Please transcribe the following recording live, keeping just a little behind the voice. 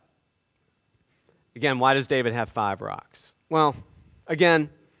Again, why does David have 5 rocks? Well, again,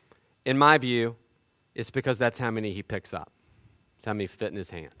 in my view, it's because that's how many he picks up. It's how many fit in his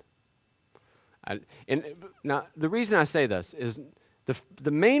hand. Now, the reason I say this is,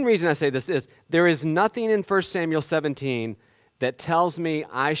 the main reason I say this is, there is nothing in 1 Samuel 17 that tells me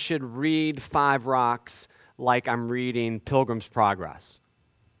I should read 5 rocks like I'm reading Pilgrim's Progress.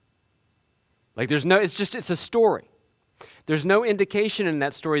 Like it's a story. There's no indication in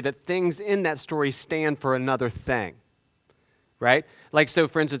that story that things in that story stand for another thing, right? Like, so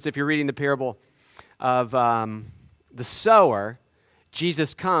for instance, if you're reading the parable of the sower,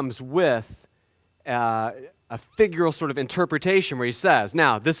 Jesus comes with a figural sort of interpretation where he says,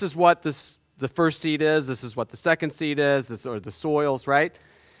 now, this is what the first seed is, this is what the second seed is, or the soils, right?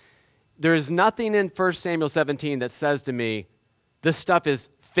 There is nothing in 1 Samuel 17 that says to me, this stuff is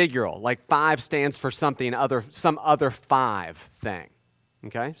figural, like 5 stands for some other 5 thing.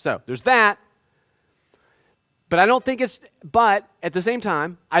 Okay? So there's that. But at the same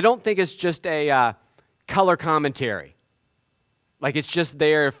time, I don't think it's just a color commentary. Like it's just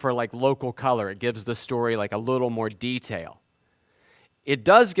there for like local color. It gives the story like a little more detail. It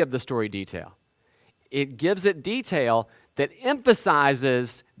does give the story detail. It gives it detail that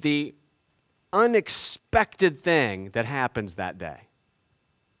emphasizes the unexpected thing that happens that day.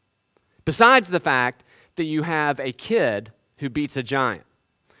 Besides the fact that you have a kid who beats a giant.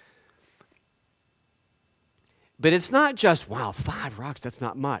 But it's not just, wow, 5 rocks, that's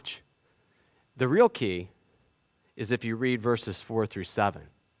not much. The real key is if you read verses 4 through 7.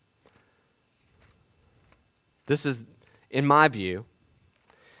 This is, in my view,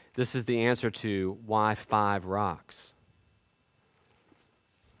 this is the answer to why 5 rocks.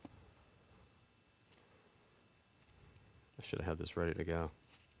 I should have had this ready to go.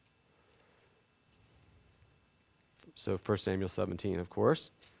 So 1 Samuel 17, of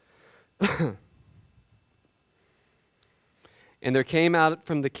course. And there came out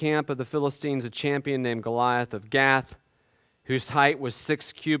from the camp of the Philistines a champion named Goliath of Gath, whose height was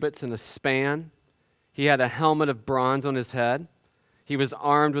 6 cubits and a span. He had a helmet of bronze on his head. He was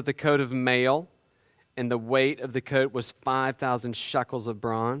armed with a coat of mail, and the weight of the coat was 5,000 shekels of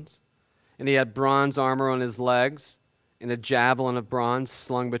bronze. And he had bronze armor on his legs, and a javelin of bronze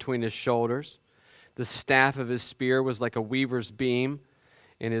slung between his shoulders. The staff of his spear was like a weaver's beam,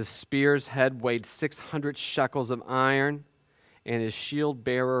 and his spear's head weighed 600 shekels of iron, and his shield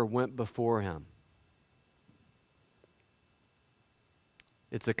bearer went before him.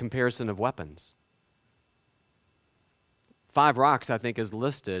 It's a comparison of weapons. 5 rocks, I think, is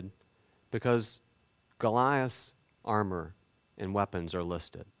listed because Goliath's armor and weapons are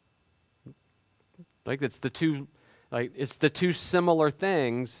listed. It's the two similar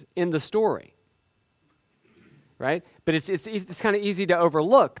things in the story. Right? But it's kind of easy to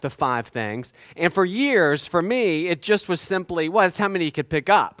overlook the 5 things. And for years, for me, it just was simply, well, that's how many you could pick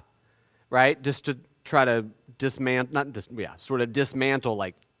up, right? Just to try to dismantle,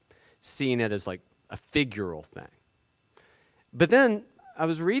 like seeing it as like a figural thing. But then I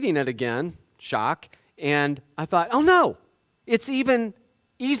was reading it again, shock, and I thought, oh no, it's even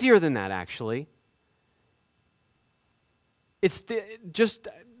easier than that, actually. Just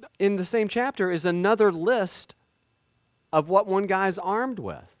in the same chapter is another list of what one guy's armed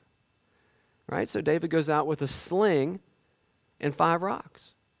with, right? So David goes out with a sling and 5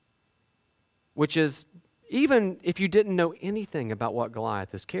 rocks, which is, even if you didn't know anything about what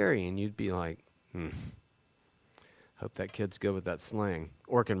Goliath is carrying, you'd be like, hope that kid's good with that sling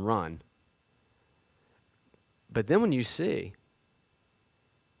or can run. But then when you see,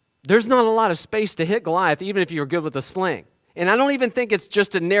 there's not a lot of space to hit Goliath, even if you're good with a sling. And I don't even think it's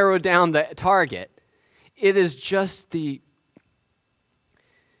just to narrow down the target. It is just it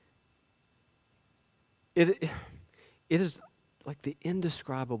is like the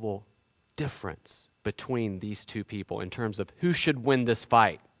indescribable difference between these two people in terms of who should win this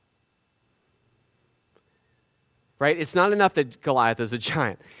fight. Right? It's not enough that Goliath is a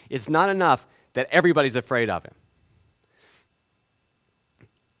giant. It's not enough that everybody's afraid of him.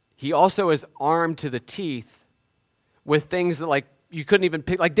 He also is armed to the teeth with things that like you couldn't even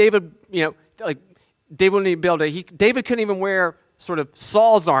pick. Like David, David wouldn't even be able to, David couldn't even wear sort of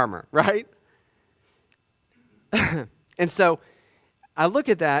Saul's armor, right? And so I look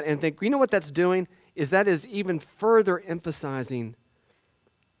at that and think, you know what that's doing? That is even further emphasizing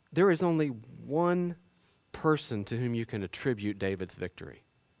there is only one person to whom you can attribute David's victory.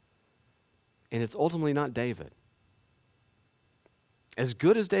 And it's ultimately not David. As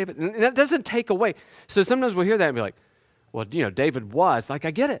good as David, and that doesn't take away. So sometimes we'll hear that and be like, well, David was, like,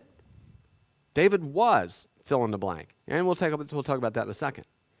 I get it. David was fill in the blank. And we'll talk about that in a second.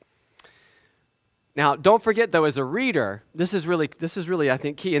 Now, don't forget, though, as a reader, this is really, I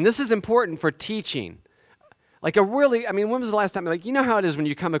think, key. And this is important for teaching. When was the last time, you know how it is when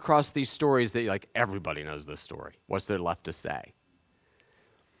you come across these stories that you're like, everybody knows this story. What's there left to say?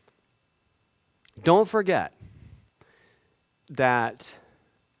 Don't forget that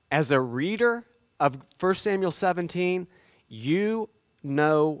as a reader of 1 Samuel 17, you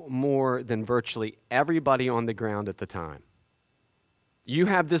know more than virtually everybody on the ground at the time. You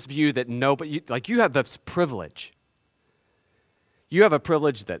have this view that you have this privilege. You have a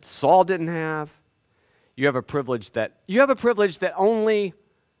privilege that Saul didn't have. You have a privilege that only,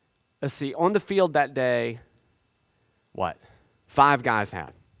 on the field that day, 5 guys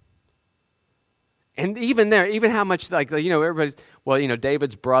had. And even there, even how much, everybody's,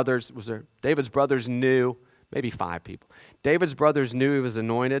 David's brothers knew, maybe 5 people. David's brothers knew he was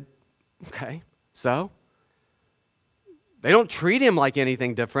anointed. Okay, so? They don't treat him like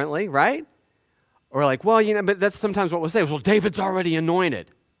anything differently, right? Or but that's sometimes what we'll say. Well, David's already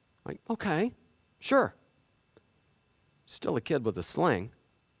anointed. Okay, sure. Still a kid with a sling,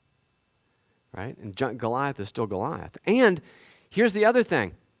 right? And Goliath is still Goliath. And here's the other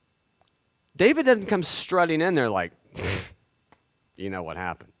thing. David doesn't come strutting in there like, you know what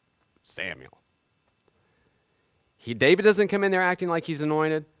happened, Samuel. David doesn't come in there acting like he's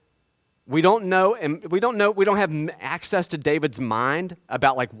anointed. We don't know, and we don't have access to David's mind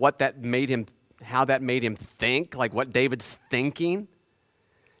about how that made him think, what David's thinking,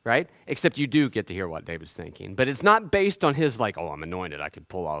 right? Except you do get to hear what David's thinking. But it's not based on his I'm anointed, I could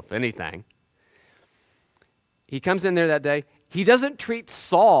pull off anything. He comes in there that day. He doesn't treat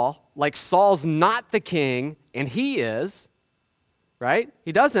Saul like Saul's not the king, and he is, right?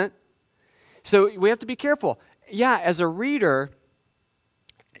 He doesn't. So we have to be careful. Yeah, as a reader,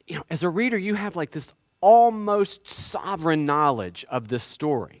 you have this almost sovereign knowledge of this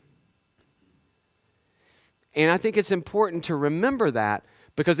story. And I think it's important to remember that,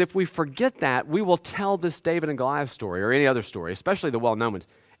 because if we forget that, we will tell this David and Goliath story or any other story, especially the well-known ones,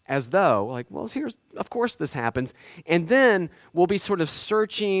 as though, of course this happens. And then we'll be sort of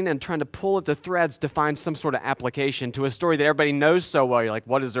searching and trying to pull at the threads to find some sort of application to a story that everybody knows so well. You're like,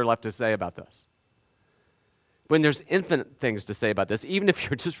 what is there left to say about this? When there's infinite things to say about this, even if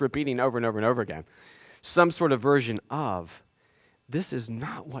you're just repeating over and over and over again, some sort of version of, this is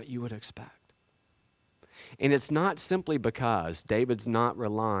not what you would expect. And it's not simply because David's not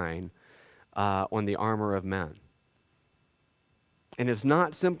relying on the armor of men. And it's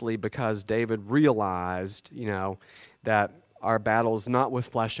not simply because David realized, that our battle's not with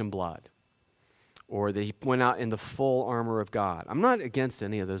flesh and blood, or that he went out in the full armor of God. I'm not against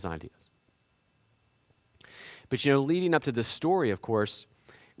any of those ideas. But, leading up to this story, of course,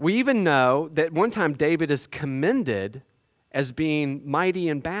 we even know that one time David is commended as being mighty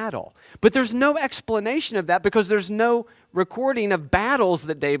in battle. But there's no explanation of that because there's no recording of battles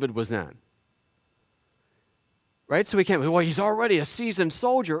that David was in. Right? So we can't, he's already a seasoned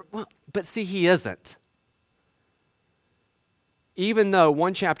soldier. Well, but see, he isn't. Even though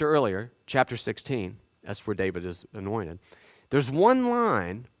one chapter earlier, chapter 16, that's where David is anointed, there's one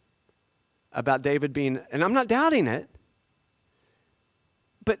line about David being, and I'm not doubting it,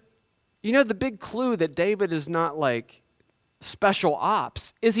 but the big clue that David is not special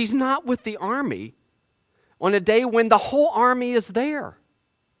ops is he's not with the army on a day when the whole army is there.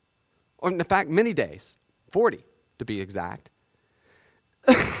 Or in fact, many days, 40 to be exact.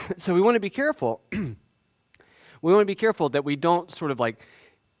 So we want to be careful. We want to be careful that we don't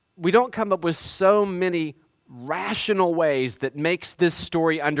we don't come up with so many rational ways that makes this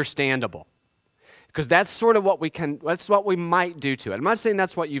story understandable. Because that's sort of that's what we might do to it. I'm not saying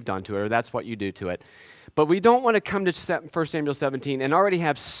that's what you've done to it or that's what you do to it. But we don't want to come to 1 Samuel 17 and already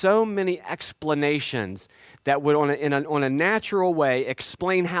have so many explanations that would, on a natural way,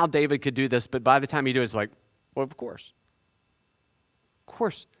 explain how David could do this. But by the time you do it, it's well, of course.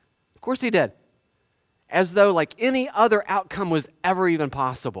 Of course he did. As though any other outcome was ever even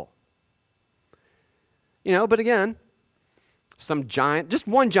possible. But again, some giant, just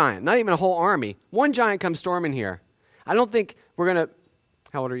one giant, not even a whole army, one giant comes storming here. I don't think we're going to,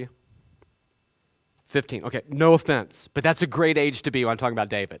 how old are you? 15. Okay, no offense, but that's a great age to be when I'm talking about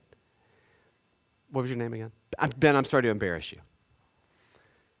David. What was your name again? Ben, I'm sorry to embarrass you.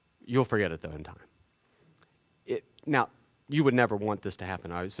 You'll forget it, though, in time. Now, you would never want this to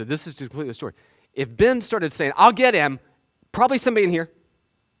happen. Right? So this is just completely the story. If Ben started saying, I'll get him, probably somebody in here,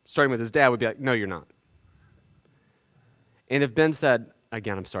 starting with his dad, would be like, no, you're not. And if Ben said,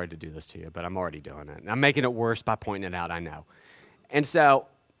 again, I'm sorry to do this to you, but I'm already doing it. And I'm making it worse by pointing it out, I know. And so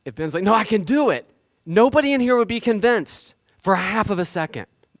if Ben's like, no, I can do it, nobody in here would be convinced for half of a second.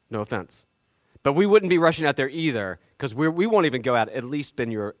 No offense. But we wouldn't be rushing out there either, because we won't even go out. At least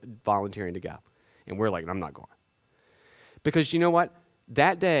Ben, you're volunteering to go. And we're like, I'm not going. Because you know what?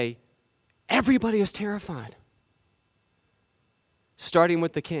 That day, everybody is terrified. Starting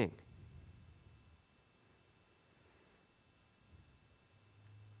with the king.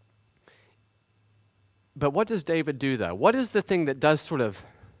 But what does David do, though? What is the thing that does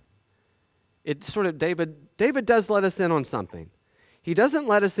David does let us in on something. He doesn't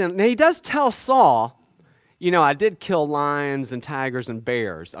let us in. Now, he does tell Saul, I did kill lions and tigers and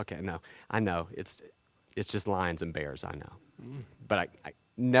bears. Okay, no, I know. It's just lions and bears, I know. But I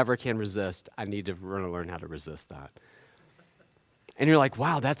never can resist. I need to learn how to resist that. And you're like,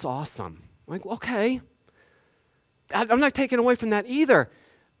 wow, that's awesome. I'm like, okay. I'm not taking away from that either.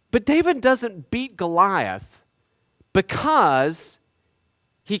 But David doesn't beat Goliath because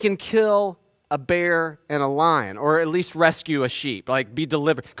he can kill a bear and a lion, or at least rescue a sheep, like be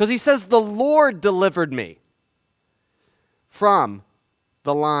delivered. Because he says, the Lord delivered me from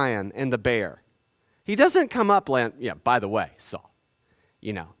the lion and the bear. He doesn't come up, by the way, Saul,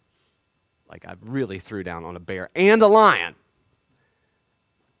 like I really threw down on a bear and a lion.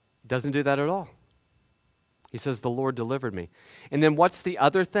 Doesn't do that at all. He says, the Lord delivered me. And then what's the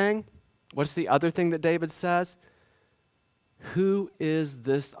other thing? What's the other thing that David says? Who is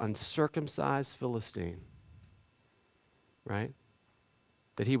this uncircumcised Philistine? Right?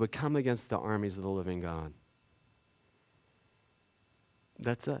 That he would come against the armies of the living God.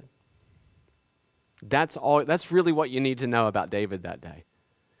 That's it. That's all. That's really what you need to know about David that day.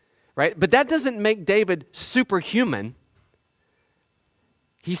 Right? But that doesn't make David superhuman.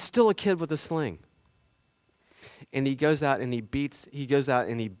 He's still a kid with a sling. And he goes out and he beats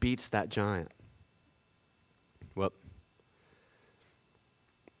that giant. Well,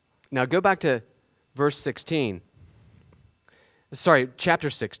 now go back to verse 16. Chapter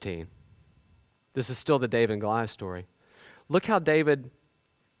 16. This is still the David and Goliath story. Look how David,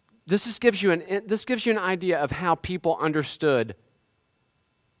 this gives you an idea of how people understood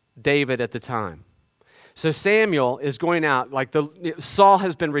David at the time. So Samuel is going out, Saul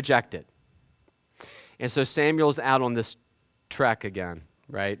has been rejected. And so Samuel's out on this trek again,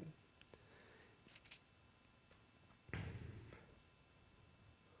 right?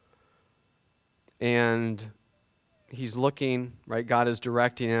 And he's looking, right? God is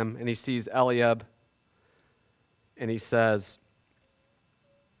directing him, and he sees Eliab, and he says,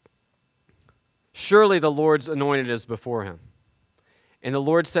 surely the Lord's anointed is before him. And the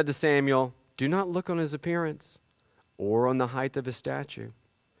Lord said to Samuel, do not look on his appearance or on the height of his stature,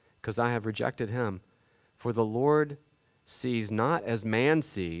 because I have rejected him. For the Lord sees not as man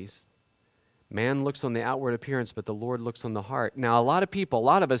sees. Man looks on the outward appearance, but the Lord looks on the heart. Now, a lot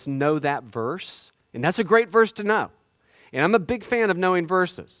of us know that verse, and that's a great verse to know. And I'm a big fan of knowing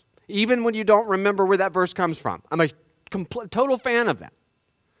verses, even when you don't remember where that verse comes from. I'm a total fan of that.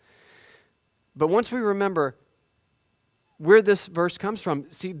 But once we remember where this verse comes from,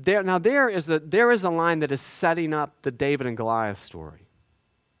 see, there is a line that is setting up the David and Goliath story.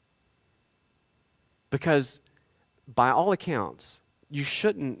 Because by all accounts, you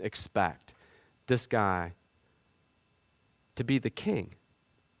shouldn't expect this guy to be the king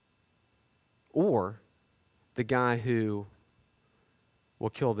or the guy who will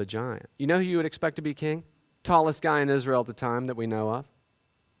kill the giant. You know who you would expect to be king? Tallest guy in Israel at the time that we know of.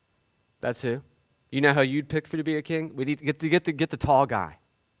 That's who. You know how you'd pick to be a king? We need to get the tall guy.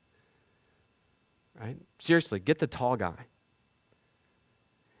 Right? Seriously, get the tall guy.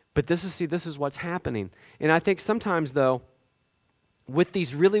 But this is what's happening. And I think sometimes, though, with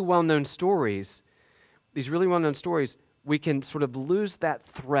these really well-known stories, we can sort of lose that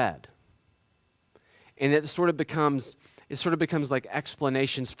thread. And it sort of becomes like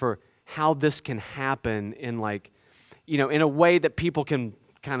explanations for how this can happen in in a way that people can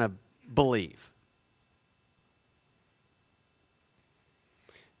kind of believe.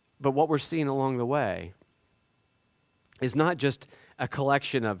 But what we're seeing along the way is not just a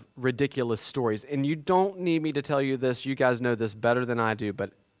collection of ridiculous stories. And you don't need me to tell you this. You guys know this better than I do.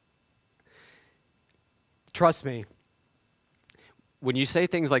 But trust me, when you say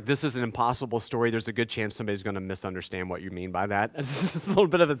things like this is an impossible story, there's a good chance somebody's going to misunderstand what you mean by that. It's just a little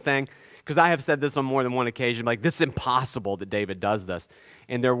bit of a thing. Because I have said this on more than one occasion, like this is impossible that David does this.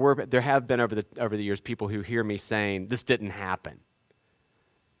 And there have been over the years people who hear me saying this didn't happen.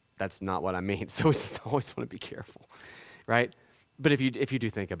 That's not what I mean. So we just always want to be careful, right? But if you do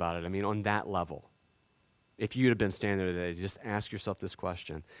think about it, I mean, on that level, if you'd have been standing there today, just ask yourself this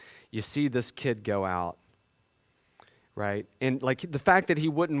question. You see this kid go out, right? And the fact that he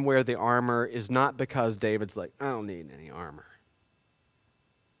wouldn't wear the armor is not because David's like, I don't need any armor.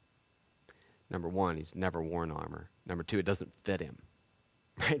 Number one, he's never worn armor. Number two, it doesn't fit him.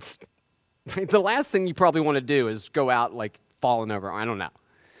 Right? The last thing you probably want to do is go out like falling over. I don't know.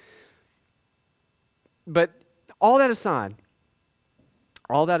 But all that aside,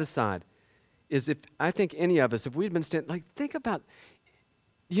 is if I think any of us, if we'd been standing, like think about,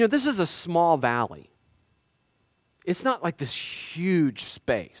 this is a small valley. It's not like this huge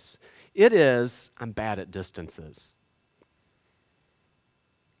space. It is, I'm bad at distances.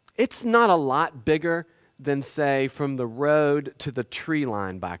 It's not a lot bigger than, say, from the road to the tree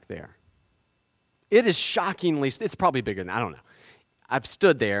line back there. It is shockingly, it's probably bigger than, I don't know. I've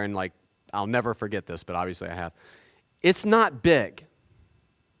stood there and I'll never forget this, but obviously I have. It's not big.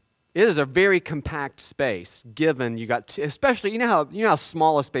 It is a very compact space, given you got, especially, you know how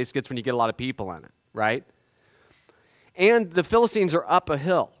small a space gets when you get a lot of people in it, right? And the Philistines are up a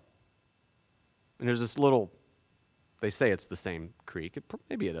hill. And there's this little, they say it's the same creek.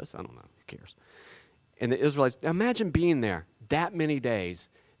 Maybe it is. I don't know. Who cares? And the Israelites, imagine being there that many days,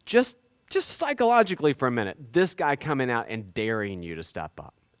 just psychologically for a minute, this guy coming out and daring you to step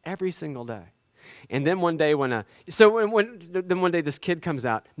up every single day. And then one day when one day this kid comes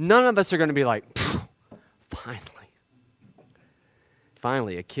out, none of us are going to be like,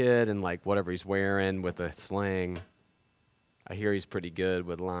 finally a kid and whatever he's wearing with a sling. I hear he's pretty good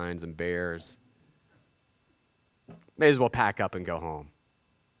with lions and bears. May as well pack up and go home.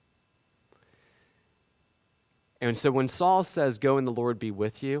 And so when Saul says, "Go and the Lord be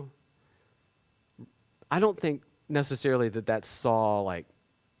with you," I don't think necessarily that's Saul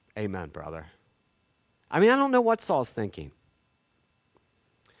 "Amen, brother." I mean, I don't know what Saul's thinking.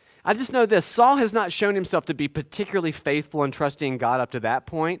 I just know this. Saul has not shown himself to be particularly faithful and trusting in God up to that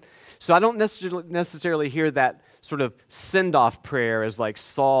point. So I don't necessarily hear that sort of send-off prayer as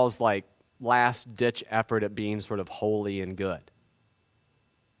Saul's last-ditch effort at being sort of holy and good.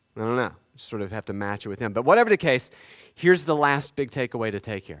 I don't know. Just sort of have to match it with him. But whatever the case, here's the last big takeaway to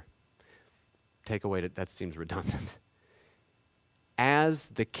take here. That seems redundant. As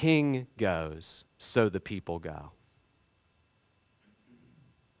the king goes, so the people go.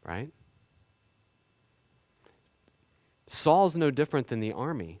 Right? Saul's no different than the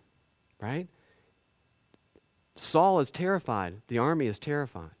army, right? Saul is terrified. The army is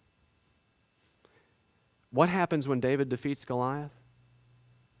terrified. What happens when David defeats Goliath?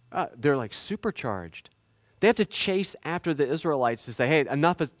 They're supercharged. They have to chase after the Israelites to say, "Hey,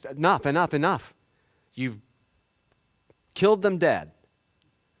 enough. You've killed them dead.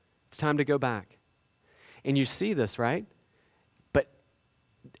 It's time to go back." And you see this, right? But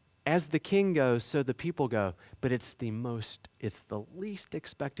as the king goes, so the people go. But it's the least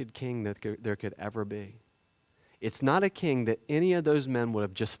expected king that there could ever be. It's not a king that any of those men would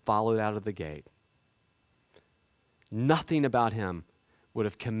have just followed out of the gate. Nothing about him would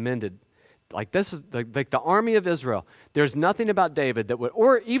have commended. This is the army of Israel. There's nothing about David that would,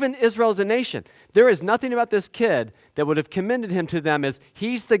 or even Israel as a nation. There is nothing about this kid that would have commended him to them as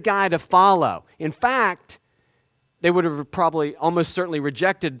he's the guy to follow. In fact, they would have probably almost certainly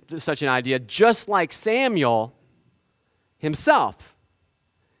rejected such an idea, just like Samuel himself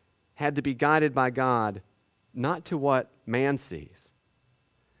had to be guided by God, not to what man sees.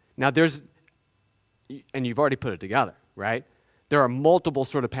 Now and you've already put it together, right? There are multiple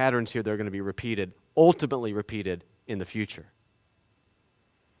sort of patterns here that are going to be ultimately repeated in the future.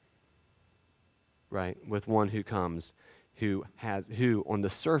 Right? With one who comes who on the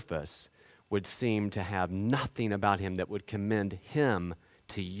surface would seem to have nothing about him that would commend him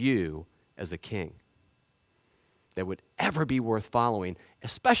to you as a king, that would ever be worth following,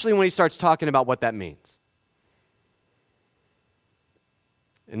 especially when he starts talking about what that means.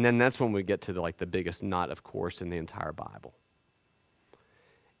 And then that's when we get to the biggest knot, of course, in the entire Bible.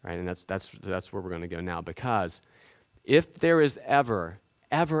 Right? And that's where we're going to go now, because if there is ever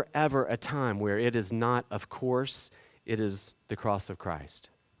a time where it is not, of course, it is the cross of Christ.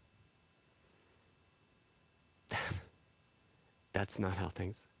 That's not how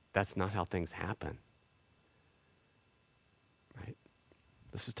things happen. Right?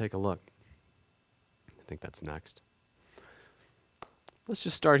 Let's just take a look. I think that's next. Let's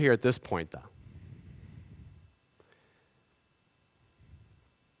just start here at this point, though.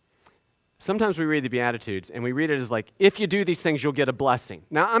 Sometimes we read the Beatitudes and we read it as if you do these things, you'll get a blessing.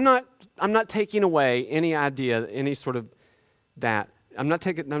 Now, I'm not taking away any idea, any sort of that. I'm not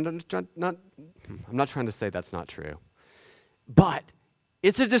trying to say that's not true. But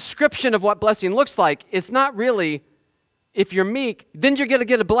it's a description of what blessing looks like. It's not really, if you're meek, then you're going to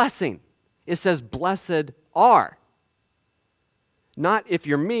get a blessing. It says, blessed are. Not if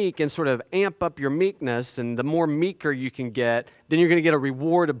you're meek and sort of amp up your meekness, and the more meeker you can get, then you're going to get a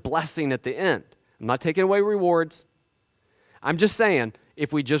reward, a blessing at the end. I'm not taking away rewards. I'm just saying,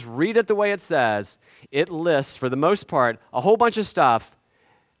 if we just read it the way it says, it lists, for the most part, a whole bunch of stuff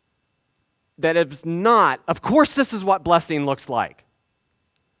that is not, of course this is what blessing looks like.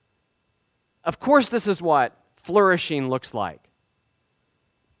 Of course this is what flourishing looks like.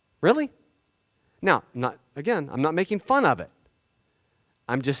 Really? Now, I'm not making fun of it.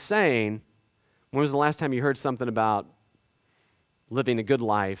 I'm just saying, when was the last time you heard something about living a good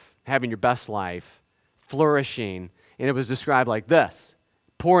life, having your best life, flourishing, and it was described like this: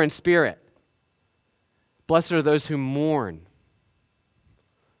 poor in spirit. Blessed are those who mourn.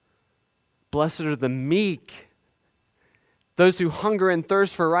 Blessed are the meek. Those who hunger and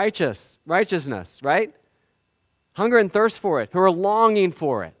thirst for righteousness, right? Hunger and thirst for it, who are longing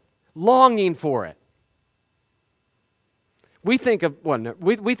for it. Longing for it. We think of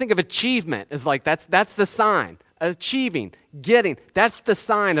achievement as like that's the sign. Achieving, getting, that's the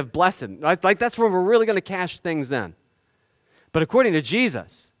sign of blessing. Like that's where we're really going to cash things in. But according to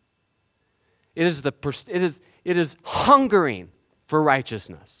Jesus, it is hungering for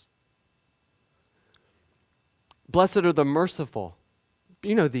righteousness. Blessed are the merciful.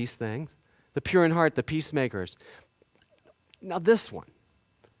 You know these things. The pure in heart, the peacemakers. Now this one,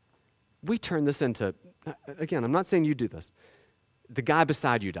 we turn this into, again, I'm not saying you do this. The guy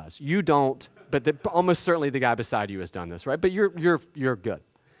beside you does. You don't, but almost certainly the guy beside you has done this, right? But you're good.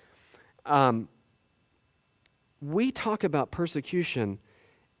 We talk about persecution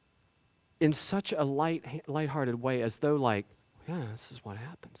in such a lighthearted way, as though like, yeah, this is what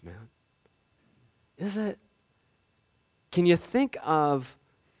happens, man. Is it? Can you think of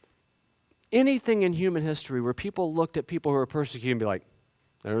anything in human history where people looked at people who were persecuted and be like,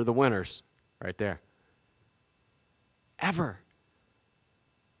 they're the winners right there? Ever.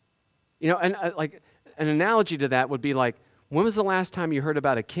 You know, and like an analogy to that would be like, when was the last time you heard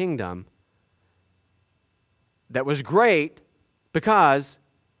about a kingdom that was great because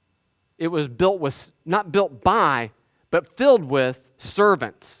it was not built by, but filled with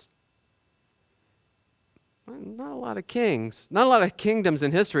servants? Not a lot of kings, not a lot of kingdoms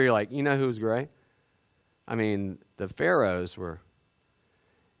in history are like, you know who's great? I mean, the pharaohs were,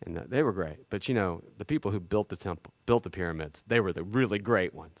 and they were great. But you know, the people who built the temple, built the pyramids, they were the really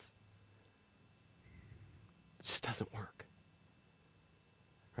great ones. It just doesn't work,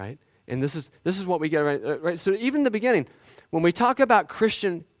 right? And this is what we get right. So even in the beginning, when we talk about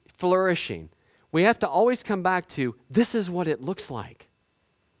Christian flourishing, we have to always come back to this is what it looks like.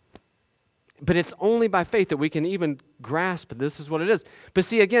 But it's only by faith that we can even grasp this is what it is. But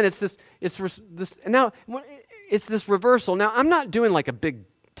see, again, it's this reversal. Now, I'm not doing like a big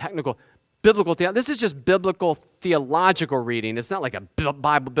technical biblical theology. This is just biblical theological reading. It's not like a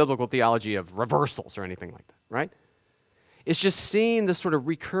biblical theology of reversals or anything like that, right? It's just seeing this sort of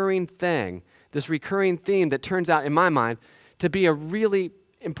recurring thing, this recurring theme that turns out, in my mind, to be a really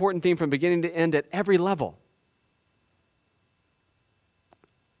important theme from beginning to end at every level.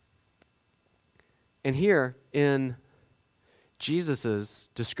 And here in Jesus'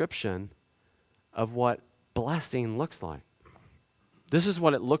 description of what blessing looks like, this is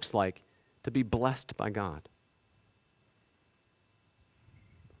what it looks like to be blessed by God.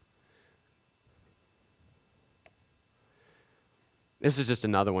 This is just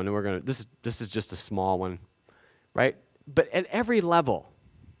another one. This is just a small one, right? But at every level,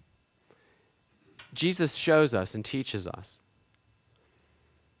 Jesus shows us and teaches us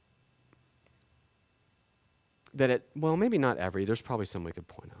that maybe not every, there's probably some we could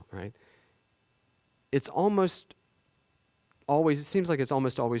point out, right? It seems like it's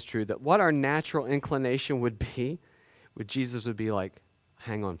almost always true that what our natural inclination would be, Jesus would be like,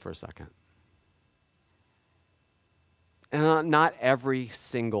 hang on for a second. And not every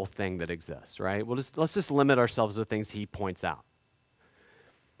single thing that exists, right? Let's just limit ourselves to things he points out.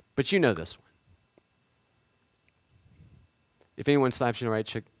 But you know this one. If anyone slaps you on the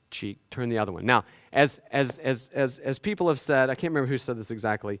right cheek, turn the other one. Now, as people have said, I can't remember who said this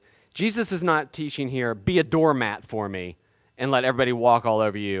exactly, Jesus is not teaching here, be a doormat for me and let everybody walk all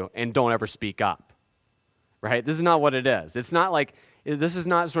over you and don't ever speak up, right? This is not what it is. It's not like, this is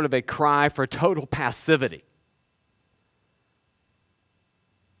not sort of a cry for total passivity.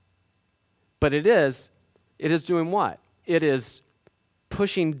 But it is doing what? It is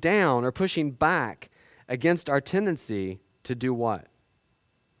pushing down or pushing back against our tendency to do what?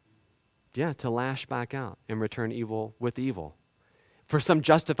 Yeah, to lash back out and return evil with evil. For some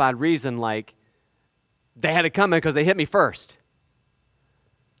justified reason, like, they had it coming because they hit me first.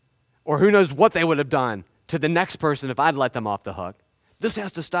 Or who knows what they would have done to the next person if I'd let them off the hook. This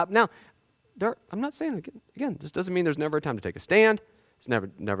has to stop. Now, I'm not saying, again, this doesn't mean there's never a time to take a stand. It's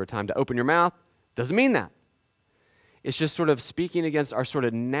never a time to open your mouth. Doesn't mean that. It's just sort of speaking against our sort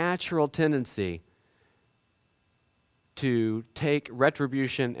of natural tendency to take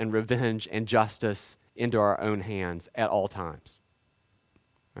retribution and revenge and justice into our own hands at all times.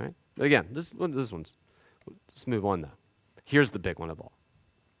 Right? But again, this one's, let's move on though. Here's the big one of all.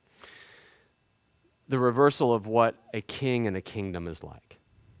 The reversal of what a king and a kingdom is like.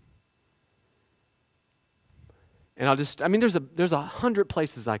 And there's 100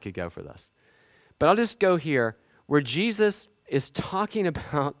 places I could go for this. But I'll just go here where Jesus is talking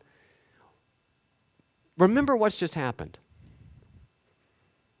about, remember what's just happened.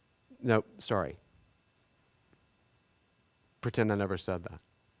 No, sorry. Pretend I never said that.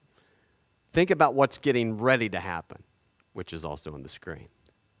 Think about what's getting ready to happen, which is also on the screen.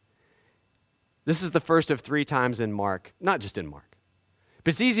 This is the first of 3 times in Mark, not just in Mark. But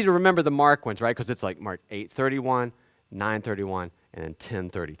it's easy to remember the Mark ones, right? Because it's like Mark 8:31, 9:31, and then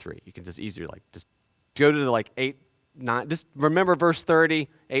 10:33. You can just easily just go to the 8, 9, just remember verse 30,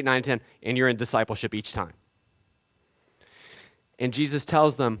 8, 9, 10, and you're in discipleship each time. And Jesus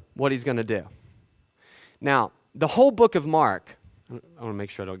tells them what he's going to do. Now, the whole book of Mark, I want to make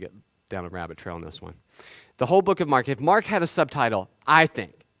sure I don't get down a rabbit trail on this one. The whole book of Mark, if Mark had a subtitle, I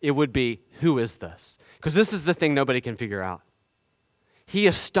think it would be, who is this? Because this is the thing nobody can figure out. He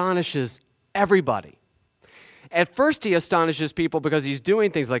astonishes everybody. At first, he astonishes people because he's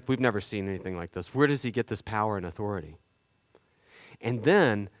doing things like, we've never seen anything like this. Where does he get this power and authority? And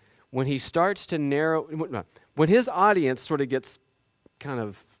then, when he starts to narrow, when his audience sort of gets kind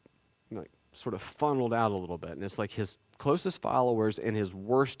of sort of funneled out a little bit, and it's like his closest followers and his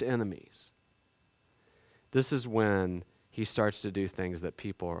worst enemies, this is when he starts to do things that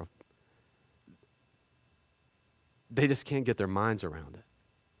they just can't get their minds around it,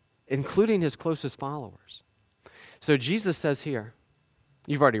 including his closest followers. So Jesus says here,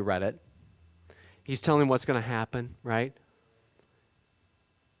 you've already read it. He's telling what's going to happen, right?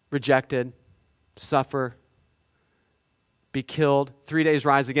 Rejected, suffer, be killed, 3 days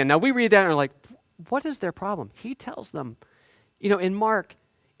rise again. Now we read that and are like, what is their problem? He tells them, in Mark,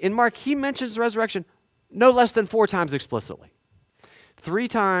 he mentions the resurrection no less than 4 times explicitly. 3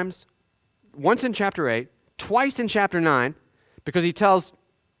 times, once in chapter 8, twice in chapter 9, because he tells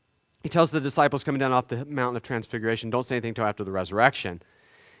the disciples coming down off the mountain of transfiguration, don't say anything until after the resurrection.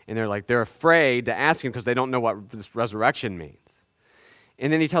 And they're afraid to ask him because they don't know what this resurrection means.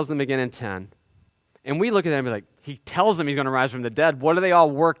 And then he tells them again in 10. And we look at them and be like, he tells them he's going to rise from the dead. What are they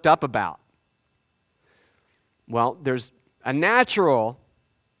all worked up about? Well, there's a natural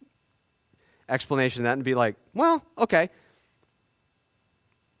explanation of that and be like, well, okay.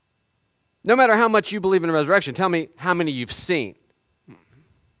 No matter how much you believe in the resurrection, tell me how many you've seen.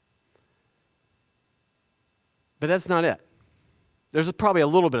 But that's not it. There's probably a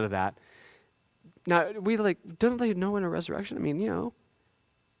little bit of that. Now, don't they know in a resurrection? I mean,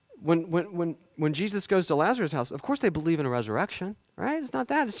 when Jesus goes to Lazarus' house, of course they believe in a resurrection, right? It's not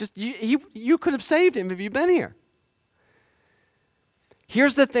that. It's just you could have saved him if you'd been here.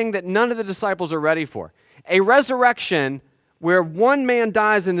 Here's the thing that none of the disciples are ready for. A resurrection where one man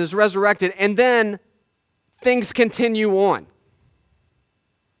dies and is resurrected, and then things continue on.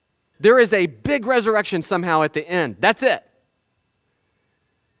 There is a big resurrection somehow at the end. That's it.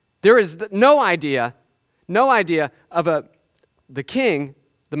 There is no idea of the king,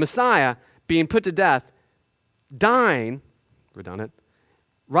 the Messiah, being put to death, dying, redundant,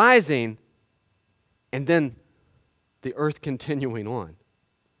 rising, and then the earth continuing on.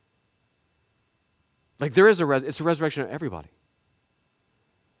 There is it's a resurrection of everybody,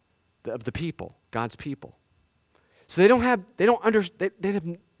 of the people, God's people. So they have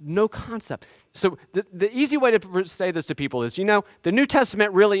no concept. So the easy way to say this to people is, the New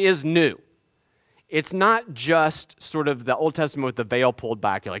Testament really is new. It's not just sort of the Old Testament with the veil pulled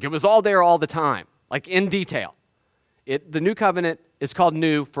back. It was all there all the time, in detail. The New Covenant is called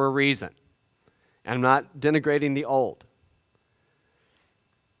new for a reason. And I'm not denigrating the Old.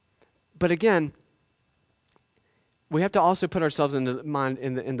 But again, we have to also put ourselves in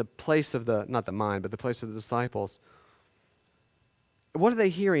the place of the place of the disciples. What are they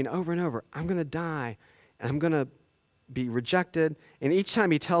hearing over and over? I'm going to die, and I'm going to be rejected. And each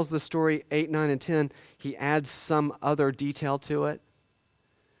time he tells the story, 8, 9, and 10, he adds some other detail to it.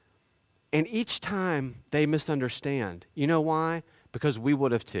 And each time they misunderstand. You know why? Because we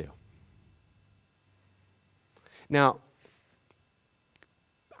would have too. Now,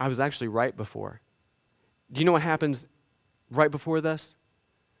 I was actually right before. Do you know what happens right before this?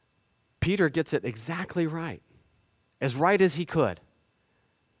 Peter gets it exactly right. As right as he could.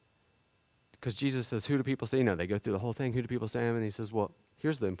 Because Jesus says, who do people say? They go through the whole thing. Who do people say him? And he says, well,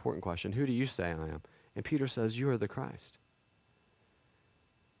 here's the important question. Who do you say I am? And Peter says, you are the Christ.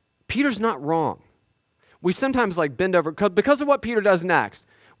 Peter's not wrong. We sometimes bend over, because of what Peter does next,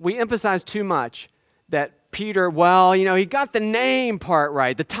 we emphasize too much that Peter, he got the name part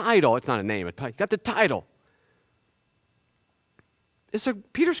right, the title. It's not a name, he got the title.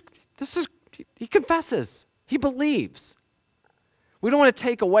 He confesses. He believes. We don't want to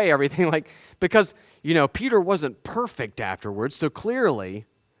take away everything because, Peter wasn't perfect afterwards, so clearly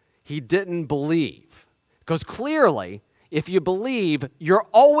he didn't believe. Because clearly, if you believe, you're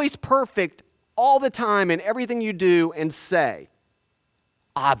always perfect all the time in everything you do and say.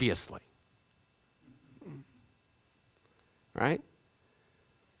 Obviously. Right?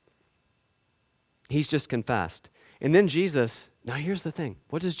 He's just confessed. And then Jesus, now here's the thing.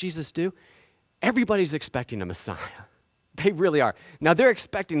 What does Jesus do? Everybody's expecting a Messiah. They really are. Now they're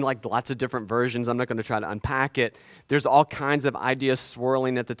expecting lots of different versions. I'm not going to try to unpack it. There's all kinds of ideas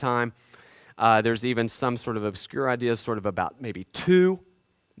swirling at the time. There's even some sort of obscure ideas sort of about maybe two.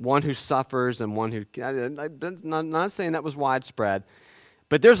 One who suffers and one who, I'm not saying that was widespread,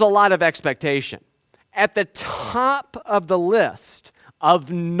 but there's a lot of expectation. At the top of the list of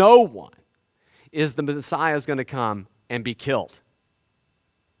no one is the Messiah is going to come and be killed.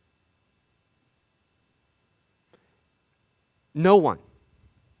 No one.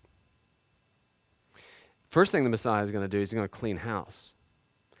 First thing the Messiah is going to do is he's going to clean house.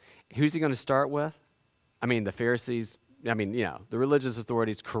 Who's he going to start with? The Pharisees, the religious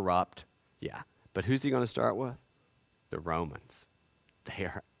authorities corrupt. Yeah. But who's he going to start with? The Romans. They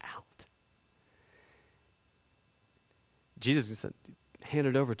are out. Jesus said, hand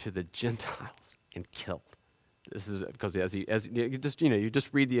it over to the Gentiles and killed. This is because you just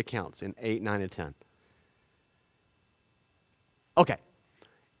read the accounts in 8, 9, and 10. Okay.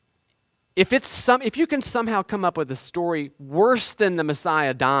 If you can somehow come up with a story worse than the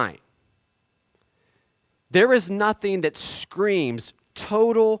Messiah dying, there is nothing that screams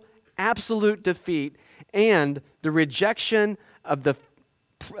total, absolute defeat and the rejection of the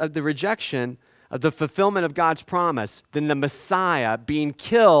fulfillment of God's promise than the Messiah being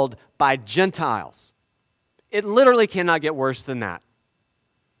killed by Gentiles. It literally cannot get worse than that.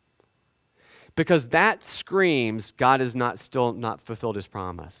 Because that screams God has still not fulfilled his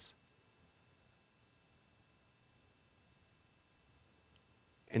promise.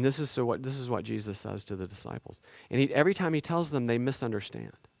 And this is what Jesus says to the disciples. And every time he tells them, they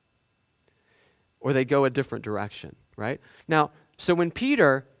misunderstand. Or they go a different direction, right? Now, so when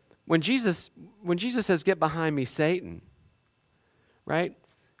Jesus says, get behind me, Satan, right?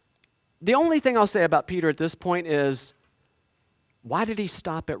 The only thing I'll say about Peter at this point is, why did he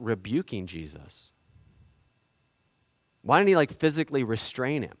stop at rebuking Jesus? Why didn't he physically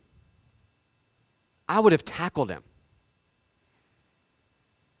restrain him? I would have tackled him.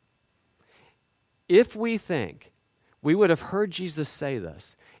 If we think we would have heard Jesus say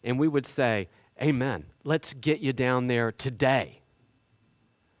this, and we would say, amen, let's get you down there today.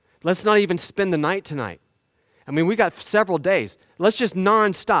 Let's not even spend the night tonight. We got several days. Let's just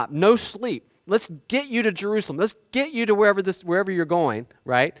nonstop, no sleep. Let's get you to Jerusalem. Let's get you to wherever you're going,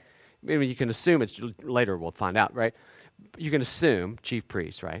 right? Maybe you can assume it's later, we'll find out, right? You can assume, chief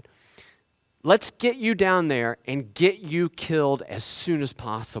priest, right? Let's get you down there and get you killed as soon as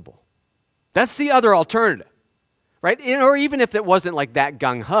possible. That's the other alternative, right? Or even if it wasn't that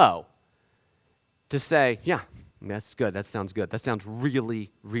gung-ho, to say, yeah, that's good, that sounds good. That sounds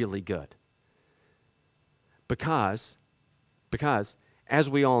really, really good. Because, as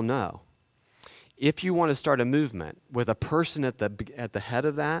we all know, if you want to start a movement with a person at the head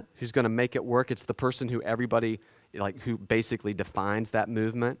of that who's going to make it work, it's the person who everybody, who basically defines that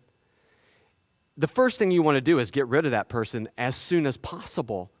movement. The first thing you want to do is get rid of that person as soon as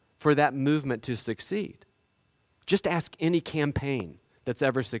possible for that movement to succeed. Just ask any campaign that's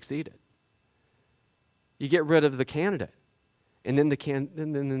ever succeeded. You get rid of the candidate, and then the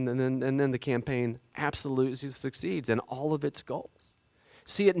campaign absolutely succeeds in all of its goals.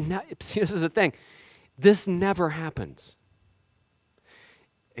 See, this is the thing. This never happens.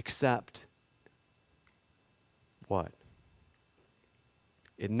 Except what?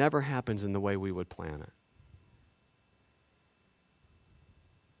 It never happens in the way we would plan it.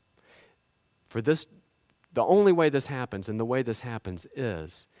 The only way this happens, and the way this happens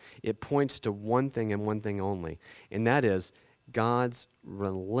is, it points to one thing and one thing only, and that is God's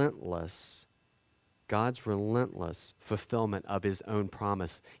relentless fulfillment of his own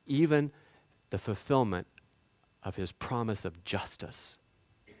promise, even the fulfillment of his promise of justice,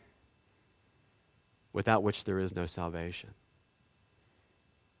 without which there is no salvation.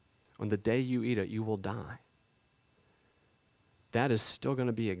 On the day you eat it, you will die. that is still going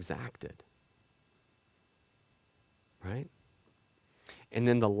to be exacted. Right? And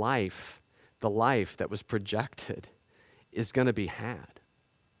then the life that was projected is going to be had.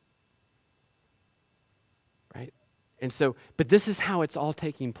 Right? And so, but this is how it's all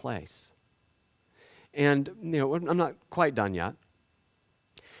taking place. And, I'm not quite done yet.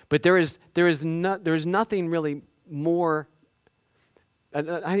 But there is nothing really more,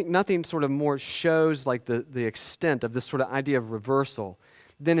 I think nothing sort of more shows like the extent of this sort of idea of reversal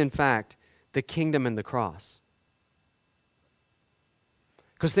than, in fact, the kingdom and the cross.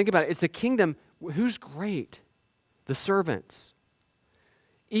 Because think about it, it's a kingdom, who's great? The servants.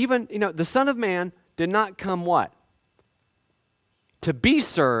 Even, the Son of Man did not come what? To be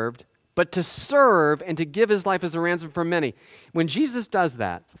served, but to serve and to give his life as a ransom for many. When Jesus does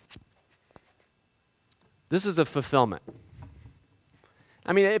that, this is a fulfillment.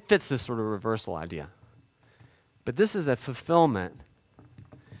 I mean, it fits this sort of reversal idea. But this is a fulfillment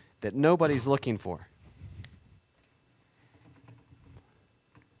that nobody's looking for.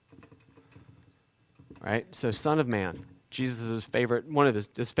 Right? So, Son of Man, Jesus' favorite, one of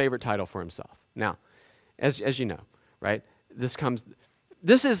his favorite title for himself. Now, as you know, right, this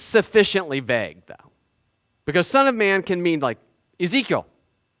is sufficiently vague, though. Because Son of Man can mean like Ezekiel.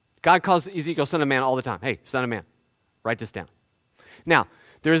 God calls Ezekiel Son of Man all the time. Hey, Son of Man, write this down. Now,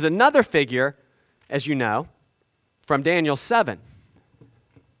 there is another figure, as you know, from Daniel 7.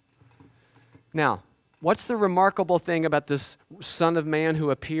 Now, what's the remarkable thing about this Son of Man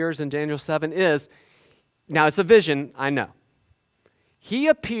who appears in Daniel 7 is, now it's a vision, I know. He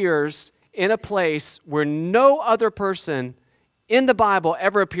appears in a place where no other person in the Bible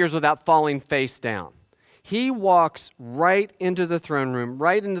ever appears without falling face down. He walks right into the throne room,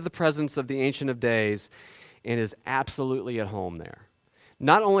 right into the presence of the Ancient of Days, and is absolutely at home there.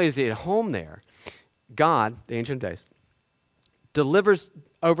 Not only is he at home there, God, the Ancient of Days, delivers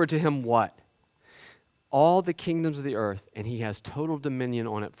over to him what? All the kingdoms of the earth, and he has total dominion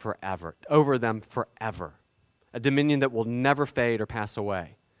on it forever, over them forever. A dominion that will never fade or pass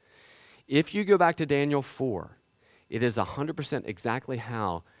away. If you go back to Daniel 4, it is 100% exactly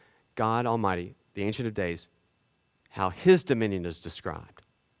how God Almighty, the Ancient of Days, how his dominion is described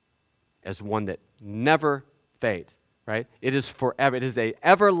as one that never fades, right? It is forever. It is an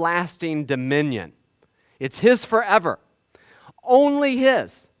everlasting dominion. It's his forever. Only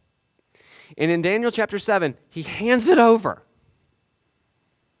his. And in Daniel chapter 7, he hands it over.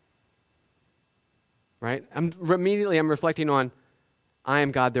 Right? Immediately I'm reflecting on, I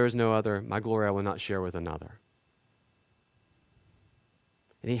am God, there is no other. My glory I will not share with another.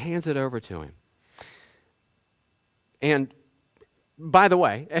 And he hands it over to him. And by the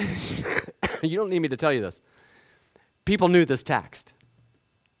way, you don't need me to tell you this. People knew this text.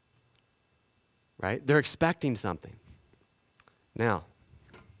 Right? They're expecting something. Now,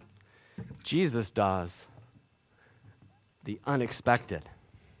 Jesus does the unexpected.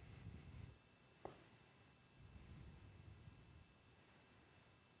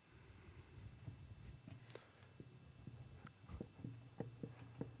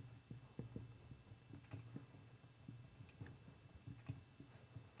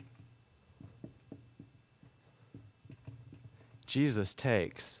 Jesus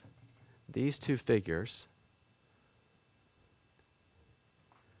takes these two figures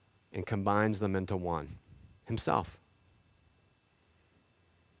and combines them into one, himself.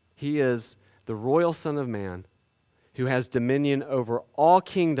 He is the royal Son of Man who has dominion over all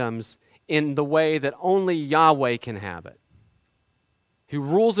kingdoms in the way that only Yahweh can have it, who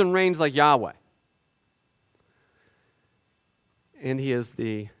rules and reigns like Yahweh. And he is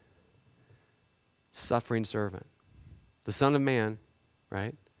the suffering servant. The Son of Man,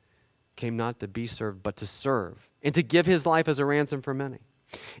 right, came not to be served, but to serve, and to give his life as a ransom for many.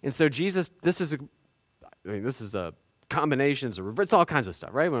 And so Jesus, this is a combination, it's all kinds of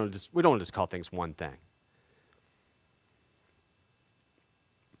stuff, right? We don't want to just call things one thing.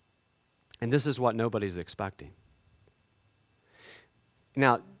 And this is what nobody's expecting.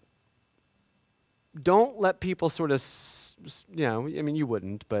 Now, don't let people sort of, you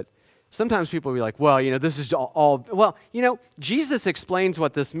wouldn't, but sometimes people will be like, well, this is all, well, Jesus explains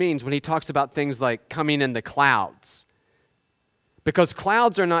what this means when he talks about things like coming in the clouds. Because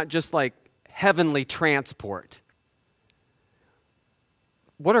clouds are not just like heavenly transport.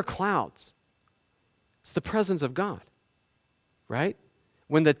 What are clouds? It's the presence of God, right?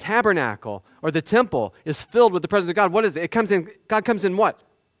 When the tabernacle or the temple is filled with the presence of God, what is it? God comes in what?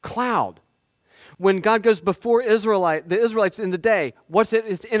 Cloud. When God goes before the Israelites in the day, what's it?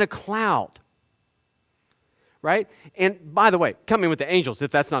 It's in a cloud. Right? And by the way, coming with the angels, if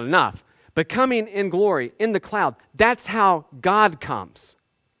that's not enough, but coming in glory, in the cloud. That's how God comes.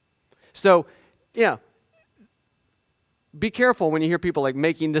 So, be careful when you hear people like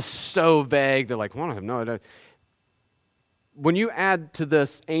making this so vague. They're like, well, I have no idea. When you add to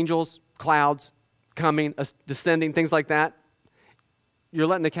this angels, clouds, coming, descending, things like that, you're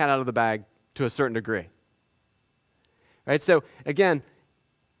letting the cat out of the bag to a certain degree. Right? So, again,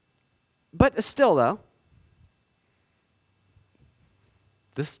 but still though,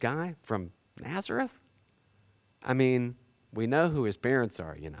 this guy from Nazareth, I mean, we know who his parents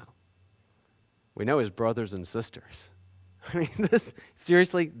are, We know his brothers and sisters. I mean, this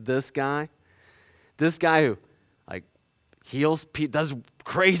guy who, like, does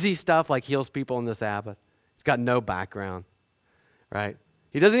crazy stuff, like heals people in the Sabbath. He's got no background, right?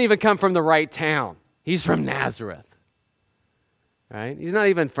 He doesn't even come from the right town. He's from Nazareth, right? He's not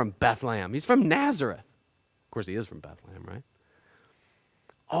even from Bethlehem. He's from Nazareth. Of course, he is from Bethlehem, right?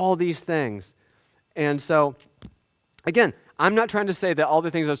 All these things. And so, again, I'm not trying to say that all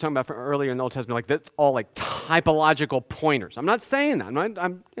the things I was talking about from earlier in the Old Testament, like that's all like typological pointers. I'm not saying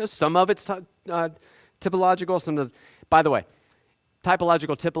that. Some of it's typological. Some of, by the way,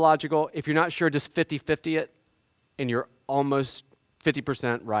 typological, if you're not sure, just 50-50 it, and you're almost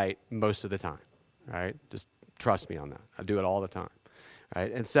 50% right most of the time, right? Just trust me on that. I do it all the time,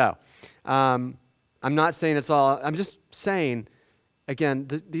 right? And so, I'm not saying it's all. I'm just saying, again,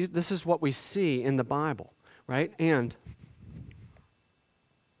 this is what we see in the Bible, right? And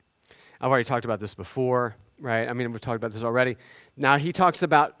I've already talked about this before, right? I mean, we've talked about this already. Now he talks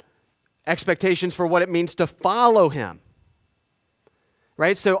about expectations for what it means to follow him,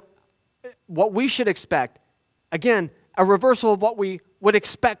 right? So what we should expect, again, a reversal of what we would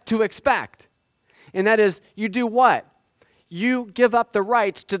expect to expect. And that is, you do what? You give up the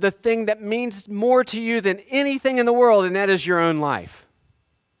rights to the thing that means more to you than anything in the world, and that is your own life.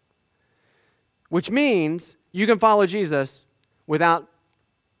 Which means you can follow Jesus without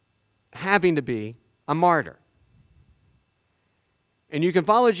having to be a martyr. And you can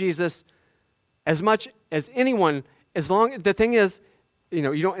follow Jesus as much as anyone, as long, the thing is,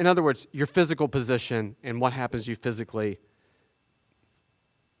 you don't, in other words, your physical position and what happens to you physically,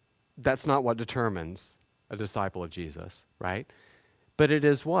 that's not what determines a disciple of Jesus, right? But it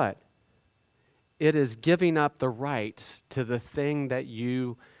is what? It is giving up the rights to the thing that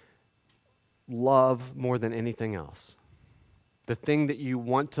you love more than anything else. The thing that you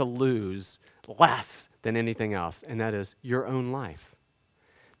want to lose less than anything else, and that is your own life.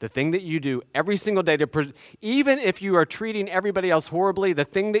 The thing that you do every single day, even if you are treating everybody else horribly, the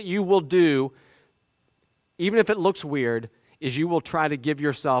thing that you will do, even if it looks weird, is you will try to give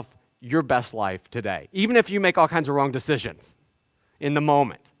yourself your best life today, even if you make all kinds of wrong decisions in the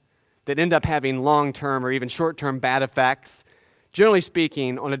moment that end up having long-term or even short-term bad effects. Generally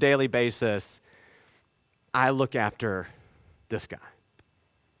speaking, on a daily basis, I look after this guy.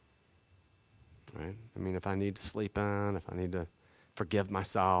 Right? I mean, if I need to sleep in, if I need to forgive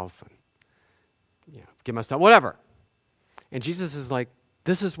myself, and, forgive myself, whatever. And Jesus is like,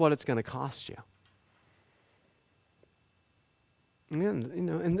 this is what it's going to cost you.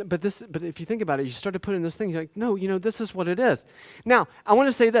 And, but if you think about it, you start to put in this thing, you're like, no, this is what it is. Now, I want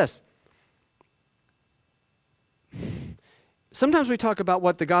to say this. Sometimes we talk about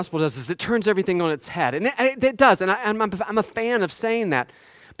what the gospel does is it turns everything on its head. And it does, and I'm a fan of saying that.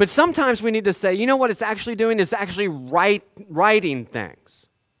 But sometimes we need to say, what it's actually doing is actually righting things.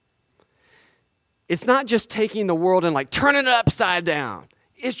 It's not just taking the world and like turning it upside down.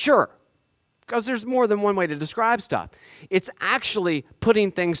 It's sure, because there's more than one way to describe stuff. It's actually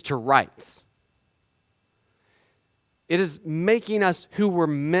putting things to rights. It is making us who we're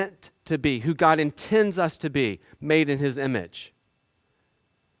meant to be, who God intends us to be, made in his image.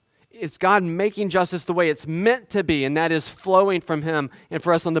 It's God making justice the way it's meant to be, and that is flowing from him and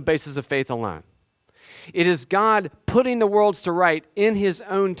for us on the basis of faith alone. It is God putting the worlds to right in his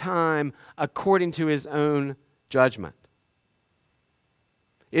own time according to his own judgment.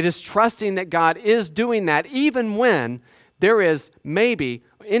 It is trusting that God is doing that even when there is maybe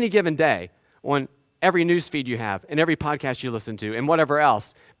any given day on every news feed you have and every podcast you listen to and whatever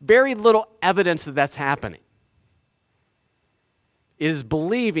else, very little evidence that that's happening. It is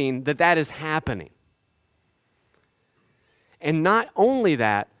believing that that is happening. And not only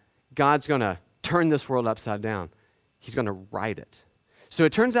that, God's going to turn this world upside down. He's going to right it. So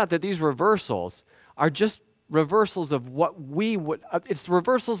it turns out that these reversals are just reversals of what we would, it's the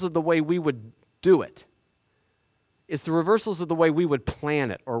reversals of the way we would do it. It's the reversals of the way we would plan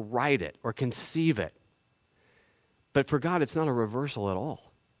it or write it or conceive it. But for God, it's not a reversal at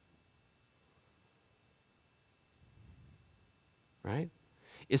all. Right?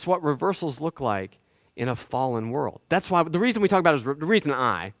 It's what reversals look like in a fallen world. That's why the reason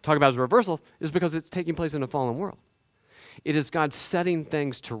I talk about as reversal is because it's taking place in a fallen world. It is God setting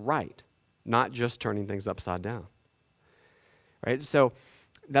things to right, not just turning things upside down. Right? So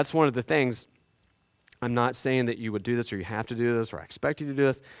that's one of the things. I'm not saying that you would do this or you have to do this or I expect you to do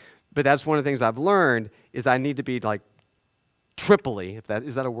this, but that's one of the things I've learned is I need to be like triply,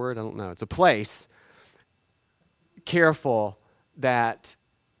 is that a word? I don't know. It's a place, careful that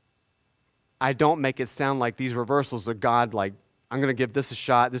I don't make it sound like these reversals are God, like, I'm going to give this a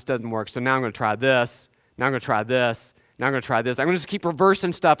shot, this doesn't work, so now I'm going to try this, now I'm going to try this, now I'm going to try this. I'm going to just keep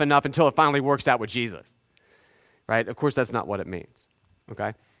reversing stuff enough until it finally works out with Jesus. Right? Of course, that's not what it means.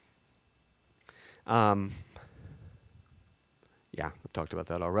 Okay? Yeah, I've talked about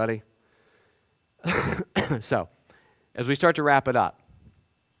that already. So, as we start to wrap it up,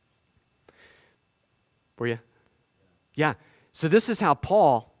 were you? Yeah. So this is how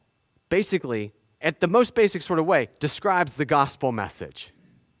Paul, basically, at the most basic sort of way, describes the gospel message.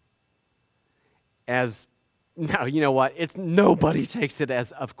 As, no, you know what? Nobody takes it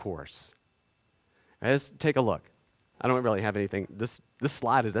as of course. Right, let's take a look. I don't really have anything. This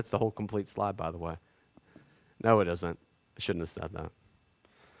slide that's the whole complete slide, by the way. No, it isn't. I shouldn't have said that.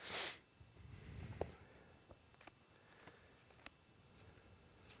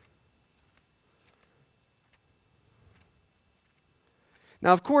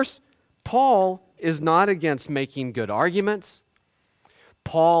 Now, of course, Paul is not against making good arguments.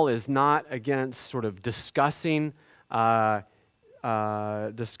 Paul is not against sort of discussing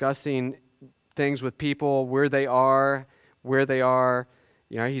things with people where they are.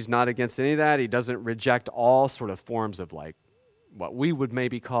 You know, he's not against any of that. He doesn't reject all sort of forms of like what we would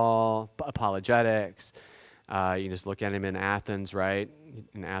maybe call apologetics. You just look at him in Athens, right?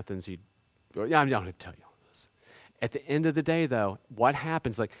 In Athens, I'm not going to tell you. At the end of the day, though, what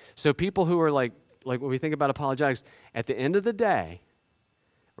happens? So people who are like when we think about apologetics, at the end of the day,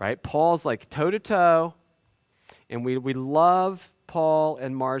 right? Paul's like toe to toe, and we love Paul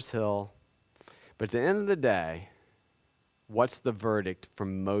and Mars Hill, but at the end of the day, what's the verdict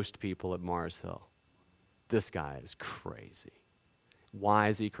from most people at Mars Hill? This guy is crazy. Why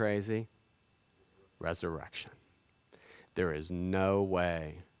is he crazy? Resurrection. There is no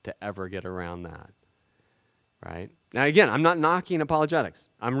way to ever get around that. Right? Now, again, I'm not knocking apologetics.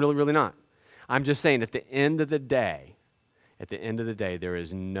 I'm really, really not. I'm just saying at the end of the day, there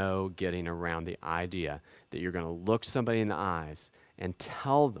is no getting around the idea that you're going to look somebody in the eyes and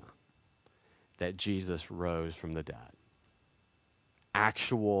tell them that Jesus rose from the dead.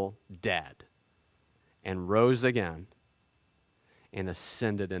 Actual dead. And rose again and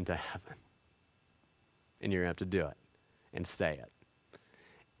ascended into heaven. And you're going to have to do it and say it.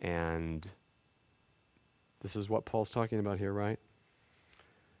 And this is what Paul's talking about here, right?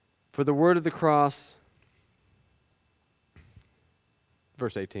 For the word of the cross,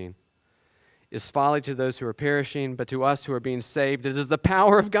 verse 18, is folly to those who are perishing, but to us who are being saved, it is the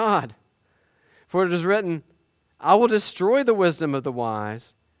power of God. For it is written, I will destroy the wisdom of the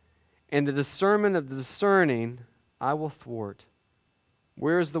wise, and the discernment of the discerning I will thwart.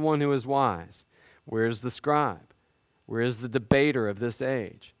 Where is the one who is wise? Where is the scribe? Where is the debater of this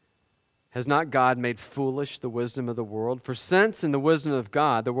age? Has not God made foolish the wisdom of the world? For since in the wisdom of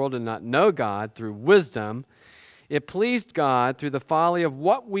God the world did not know God through wisdom, it pleased God through the folly of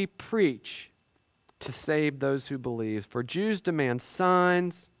what we preach to save those who believe. For Jews demand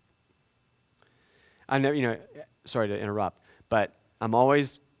signs. I know, sorry to interrupt, but I'm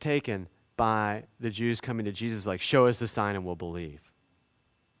always taken by the Jews coming to Jesus like, show us the sign and we'll believe.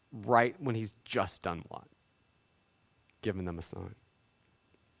 Right when he's just done what? Giving them a sign.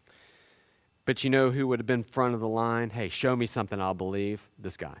 But you know who would have been front of the line? Hey, show me something, I'll believe.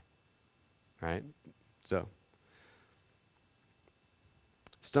 This guy. Right? So,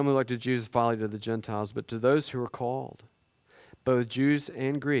 stumbling block to Jews, folly to the Gentiles, but to those who are called, both Jews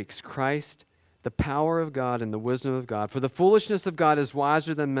and Greeks, Christ, the power of God and the wisdom of God. For the foolishness of God is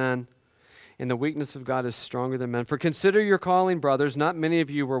wiser than men, and the weakness of God is stronger than men. For consider your calling, brothers. Not many of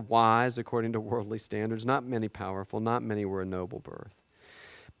you were wise according to worldly standards. Not many powerful. Not many were of noble birth.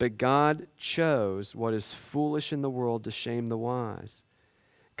 But God chose what is foolish in the world to shame the wise.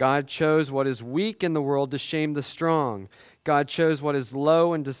 God chose what is weak in the world to shame the strong. God chose what is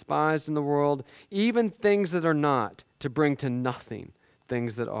low and despised in the world, even things that are not, to bring to nothing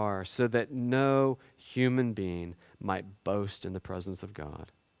things that are, so that no human being might boast in the presence of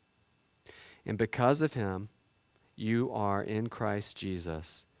God. And because of him, you are in Christ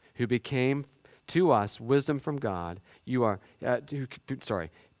Jesus, who became to us wisdom from God.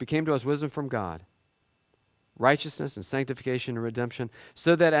 Became to us wisdom from God, righteousness and sanctification and redemption,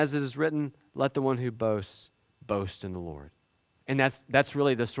 so that as it is written, let the one who boasts, boast in the Lord. And that's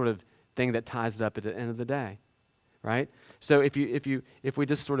really the sort of thing that ties it up at the end of the day, right? So if we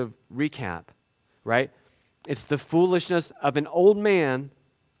just sort of recap, right? It's the foolishness of an old man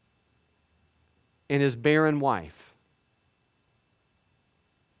and his barren wife,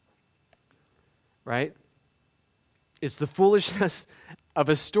 right? It's the foolishness of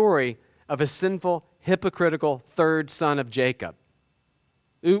a story of a sinful, hypocritical third son of Jacob,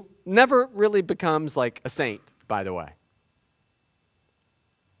 who never really becomes like a saint, by the way.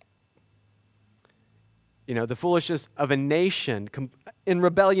 You know, the foolishness of a nation in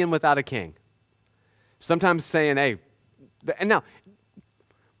rebellion without a king. Sometimes saying, hey, and now,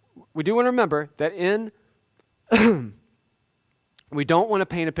 we do want to remember that we don't want to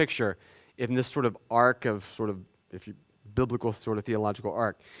paint a picture in this sort of arc of sort of, biblical sort of theological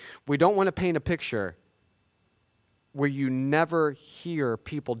arc. We don't want to paint a picture where you never hear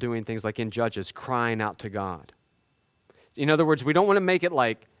people doing things like in Judges crying out to God. In other words, we don't want to make it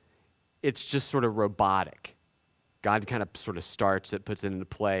like it's just sort of robotic. God kind of sort of starts it, puts it into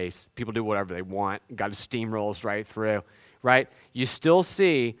place. People do whatever they want. God steamrolls right through, right? You still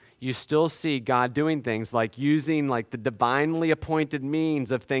see God doing things like using like the divinely appointed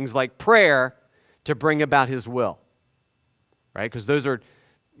means of things like prayer to bring about his will, right? Because those are,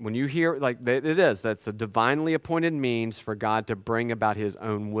 when you hear, like that's a divinely appointed means for God to bring about his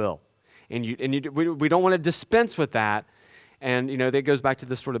own will. And we don't want to dispense with that. And, that goes back to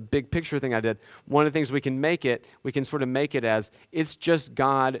this sort of big picture thing I did. One of the things we can sort of make it as it's just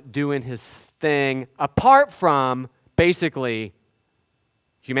God doing his thing apart from basically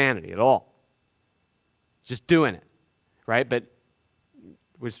humanity at all. Just doing it, right? But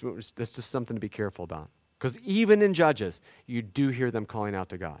that's just something to be careful about. Because even in Judges, you do hear them calling out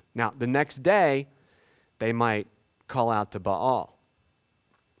to God. Now, the next day, they might call out to Baal.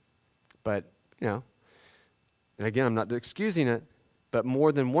 But, and again, I'm not excusing it, but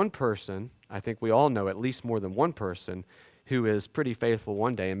more than one person, I think we all know at least more than one person, who is pretty faithful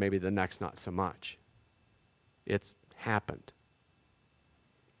one day and maybe the next not so much. It's happened.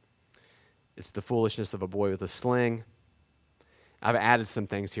 It's the foolishness of a boy with a sling. I've added some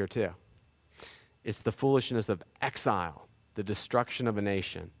things here too. It's the foolishness of exile, the destruction of a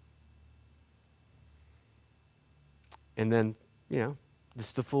nation. And then,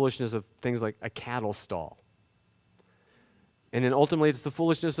 it's the foolishness of things like a cattle stall. And then ultimately it's the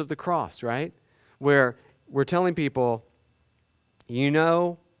foolishness of the cross, right? Where we're telling people,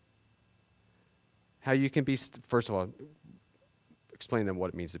 how you can be, first of all, explain to them what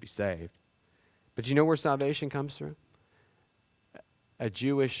it means to be saved. But you know where salvation comes through? A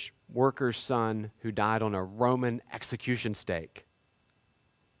Jewish worker's son who died on a Roman execution stake.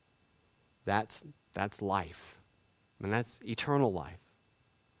 That's life. And that's eternal life.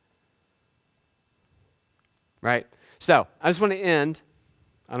 Right? So, I just want to end.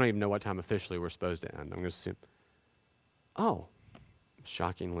 I don't even know what time officially we're supposed to end. I'm going to assume. Oh,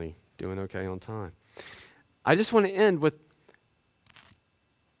 shockingly doing okay on time. I just want to end with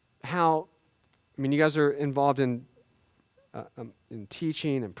how, you guys are involved in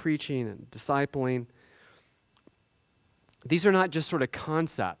teaching and preaching and discipling. These are not just sort of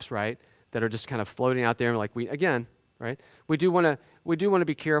concepts, right, that are just kind of floating out there. And like right? We do want to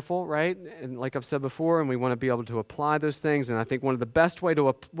be careful, right? And like I've said before, and we want to be able to apply those things. And I think one of the best way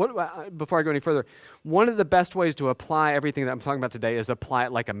before I go any further, one of the best ways to apply everything that I'm talking about today is apply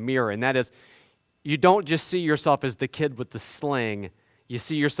it like a mirror. And that is, you don't just see yourself as the kid with the sling. You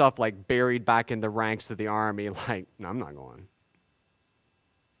see yourself like buried back in the ranks of the army, like, no, I'm not going.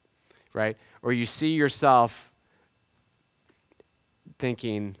 Right? Or you see yourself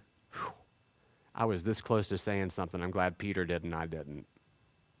thinking, I was this close to saying something. I'm glad Peter did and I didn't.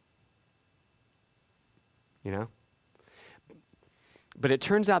 But it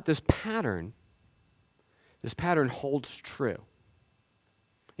turns out this pattern holds true.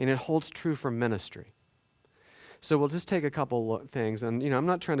 And it holds true for ministry. So we'll just take a couple things. And, I'm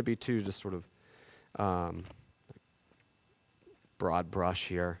not trying to be too just sort of broad brush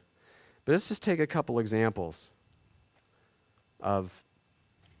here. But let's just take a couple examples of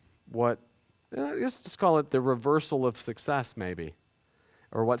what, let's just call it the reversal of success maybe,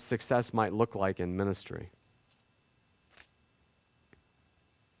 or what success might look like in ministry.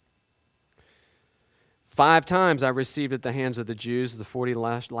 Five times I received at the hands of the Jews the 40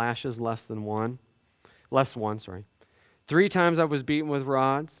 lashes less one. 3 times I was beaten with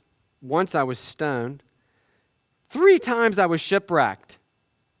rods. Once I was stoned. 3 times I was shipwrecked.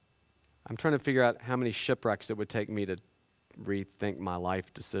 I'm trying to figure out how many shipwrecks it would take me to rethink my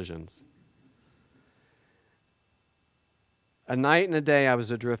life decisions. A night and a day I was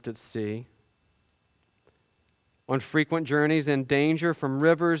adrift at sea, on frequent journeys, in danger from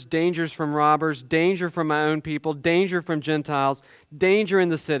rivers, dangers from robbers, danger from my own people, danger from Gentiles, danger in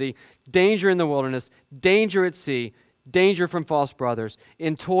the city, danger in the wilderness, danger at sea, danger from false brothers,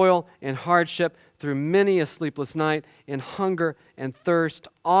 in toil and hardship, through many a sleepless night, in hunger and thirst,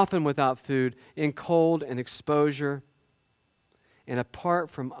 often without food, in cold and exposure. And apart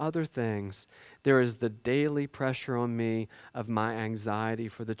from other things, there is the daily pressure on me of my anxiety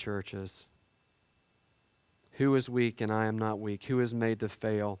for the churches. Who is weak and I am not weak? Who is made to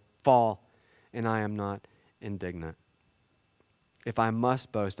fall, and I am not indignant? If I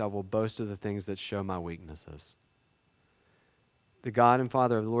must boast, I will boast of the things that show my weaknesses. The God and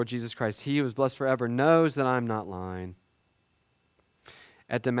Father of the Lord Jesus Christ, He who is blessed forever, knows that I'm not lying.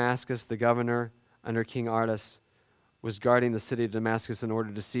 At Damascus, the governor under King Artas was guarding the city of Damascus in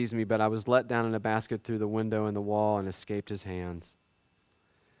order to seize me, but I was let down in a basket through the window in the wall and escaped his hands.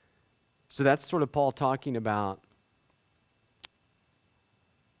 So that's sort of Paul talking about,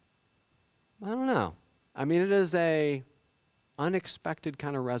 I don't know. I mean, it is a unexpected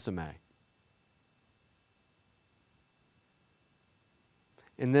kind of resume.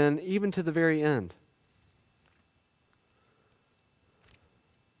 And then even to the very end.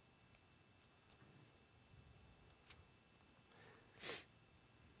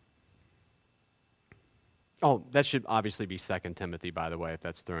 Oh, that should obviously be 2 Timothy, by the way, if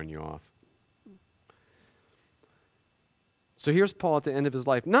that's throwing you off. So here's Paul at the end of his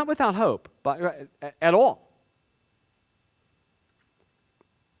life, not without hope, but at all.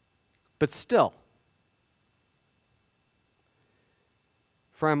 But still,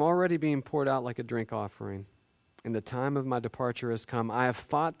 for I am already being poured out like a drink offering, and the time of my departure has come. I have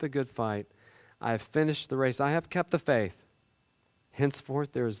fought the good fight. I have finished the race. I have kept the faith.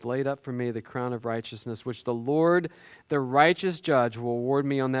 Henceforth there is laid up for me the crown of righteousness, which the Lord, the righteous judge, will award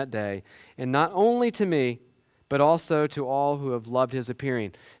me on that day, and not only to me, but also to all who have loved his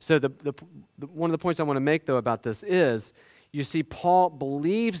appearing. So one of the points I want to make, though, about this is, you see, Paul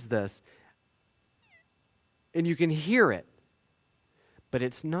believes this, and you can hear it, but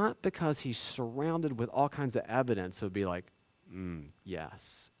it's not because he's surrounded with all kinds of evidence. So it'd be like,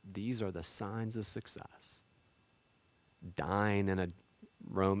 yes, these are the signs of success. Dying under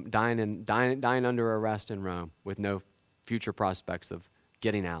arrest in Rome with no future prospects of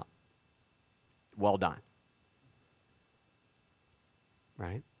getting out. Well done.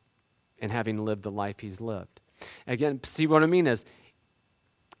 Right? And having lived the life he's lived. Again, see what I mean is,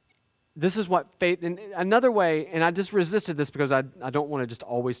 this is what faith, in another way, and I just resisted this because I don't want to just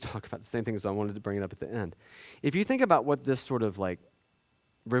always talk about the same thing, so I wanted to bring it up at the end. If you think about what this sort of like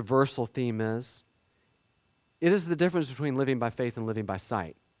reversal theme is, it is the difference between living by faith and living by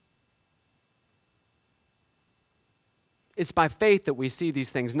sight. It's by faith that we see these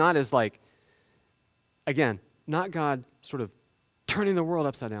things, not as like, again, not God sort of turning the world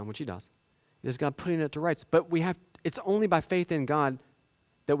upside down, which he does. It is God putting it to rights. But it's only by faith in God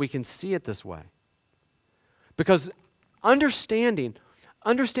that we can see it this way. Because understanding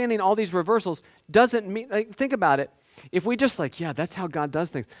all these reversals doesn't mean, like, think about it. If we just like, yeah, that's how God does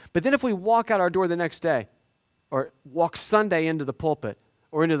things. But then if we walk out our door the next day, or walk Sunday into the pulpit,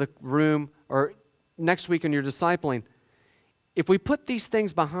 or into the room, or next week when you're discipling, if we put these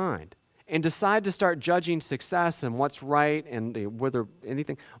things behind and decide to start judging success and what's right and whether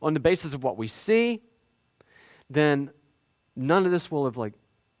anything on the basis of what we see, then none of this will have like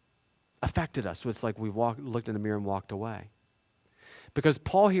affected us. So it's like we looked in the mirror and walked away. Because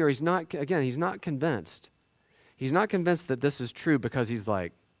Paul here, he's not convinced. He's not convinced that this is true because he's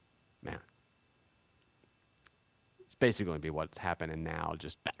like, man, it's basically going to be what's happening now,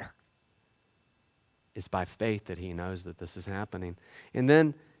 just better. It's by faith that he knows that this is happening. And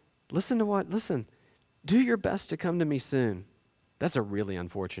then, listen, do your best to come to me soon. That's a really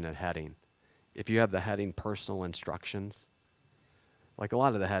unfortunate heading. If you have the heading personal instructions, like a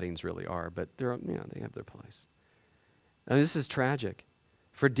lot of the headings really are, but they have their place. Now this is tragic.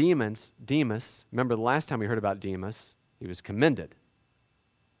 For Demas, remember the last time we heard about Demas, he was commended.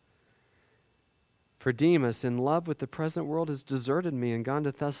 For Demas, in love with the present world, has deserted me and gone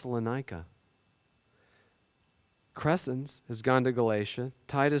to Thessalonica. Crescens has gone to Galatia,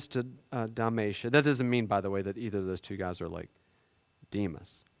 Titus to Dalmatia. That doesn't mean, by the way, that either of those two guys are like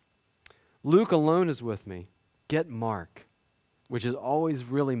Demas. Luke alone is with me. Get Mark, which is always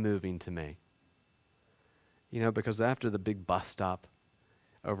really moving to me. Because after the big bust up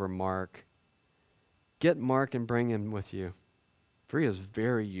over Mark, get Mark and bring him with you, for he is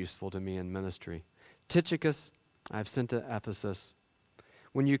very useful to me in ministry. Tychicus I have sent to Ephesus.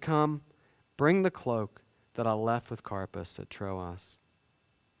 When you come, bring the cloak, that I left with Carpus at Troas.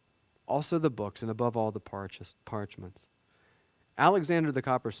 Also the books, and above all the parchments. Alexander the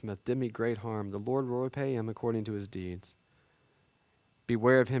coppersmith did me great harm. The Lord will repay him according to his deeds.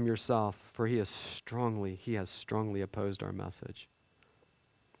 Beware of him yourself, for he has strongly opposed our message.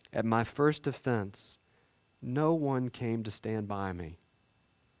 At my first defense, no one came to stand by me,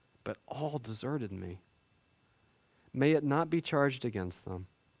 but all deserted me. May it not be charged against them.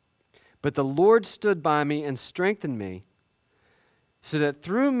 But the Lord stood by me and strengthened me, so that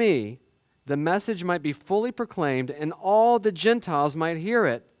through me the message might be fully proclaimed and all the Gentiles might hear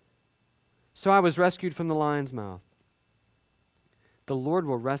it. So I was rescued from the lion's mouth. The Lord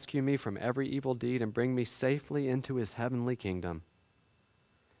will rescue me from every evil deed and bring me safely into his heavenly kingdom.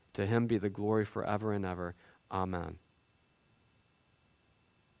 To him be the glory forever and ever. Amen.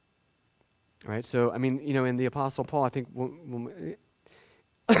 All right, so, in the Apostle Paul, I think in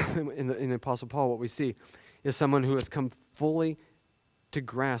the Apostle Paul, what we see is someone who has come fully to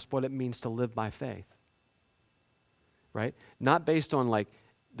grasp what it means to live by faith, right? Not based on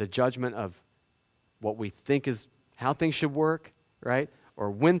the judgment of what we think is how things should work, right?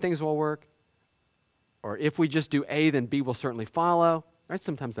 Or when things will work, or if we just do A, then B will certainly follow, right?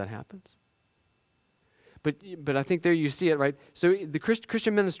 Sometimes that happens. But I think there you see it, right? So the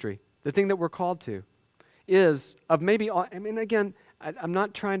Christian ministry, the thing that we're called to, is of maybe, again, I'm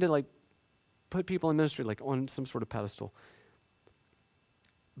not trying to put people in ministry on some sort of pedestal,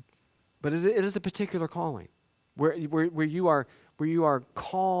 but it is a particular calling where you are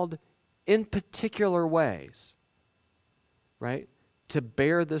called in particular ways, right, to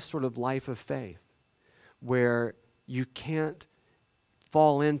bear this sort of life of faith, where you can't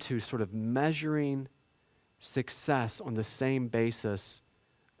fall into sort of measuring success on the same basis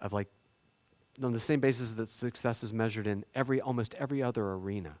that success is measured in almost every other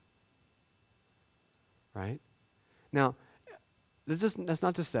arena, right? Now, that's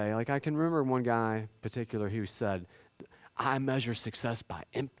not to say, I can remember one guy in particular who said, I measure success by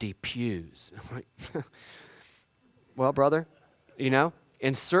empty pews. I'm like, well, brother,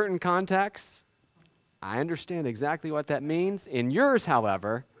 in certain contexts, I understand exactly what that means. In yours,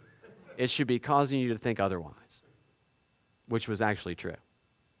 however, it should be causing you to think otherwise, which was actually true.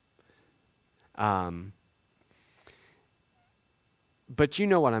 But you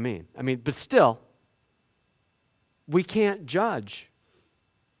know what I mean. But still, we can't judge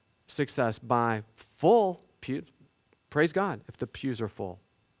success by full pews. Praise God if the pews are full,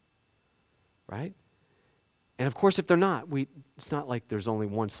 right? And of course, if they're not, it's not like there's only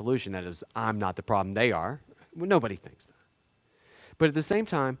one solution. That is, I'm not the problem, they are. Well, nobody thinks that. But at the same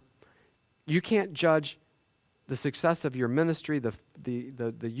time, you can't judge the success of your ministry, the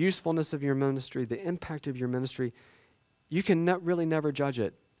usefulness of your ministry, the impact of your ministry. You can really never judge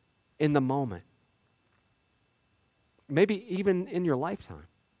it in the moment. Maybe even in your lifetime.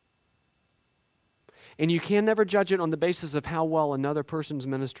 And you can never judge it on the basis of how well another person's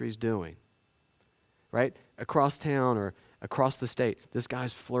ministry is doing, right? Across town or across the state, this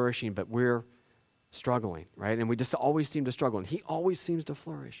guy's flourishing, but we're struggling, right? And we just always seem to struggle, and he always seems to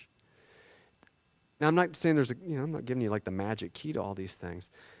flourish. Now, I'm not saying I'm not giving you the magic key to all these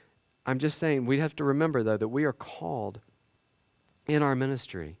things. I'm just saying we have to remember, though, that we are called in our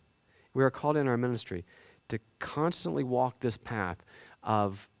ministry. We are called in our ministry to constantly walk this path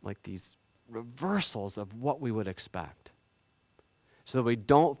of these reversals of what we would expect, so that we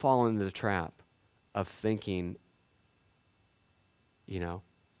don't fall into the trap of thinking, it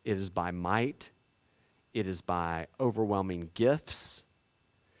is by might, it is by overwhelming gifts,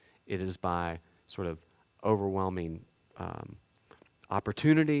 it is by sort of overwhelming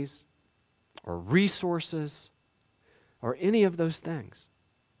opportunities or resources or any of those things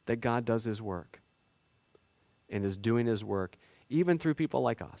that God does his work and is doing his work even through people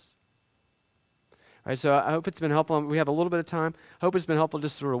like us. All right, so I hope it's been helpful. We have a little bit of time. I hope it's been helpful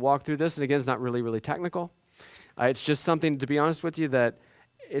just to sort of walk through this. And again, it's not really, really technical. It's just something, to be honest with you, that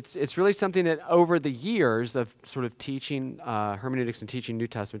it's really something that over the years of sort of teaching hermeneutics and teaching New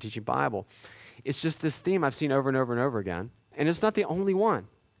Testament, teaching Bible, it's just this theme I've seen over and over and over again. And it's not the only one.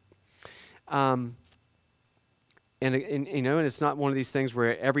 And it's not one of these things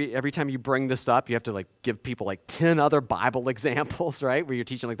where every time you bring this up, you have to give people 10 other Bible examples, right? Where you're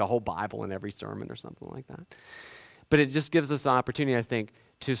teaching the whole Bible in every sermon or something like that. But it just gives us an opportunity, I think,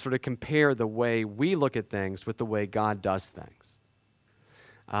 to sort of compare the way we look at things with the way God does things.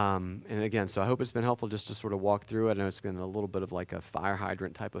 And again, so I hope it's been helpful just to sort of walk through it. I know it's been a little bit of a fire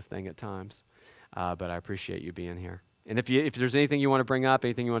hydrant type of thing at times, but I appreciate you being here. And if there's anything you want to bring up,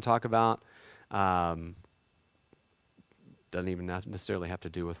 anything you want to talk about, doesn't even necessarily have to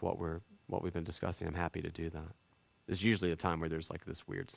do with what what we've been discussing, I'm happy to do that. It's usually a time where there's like this weird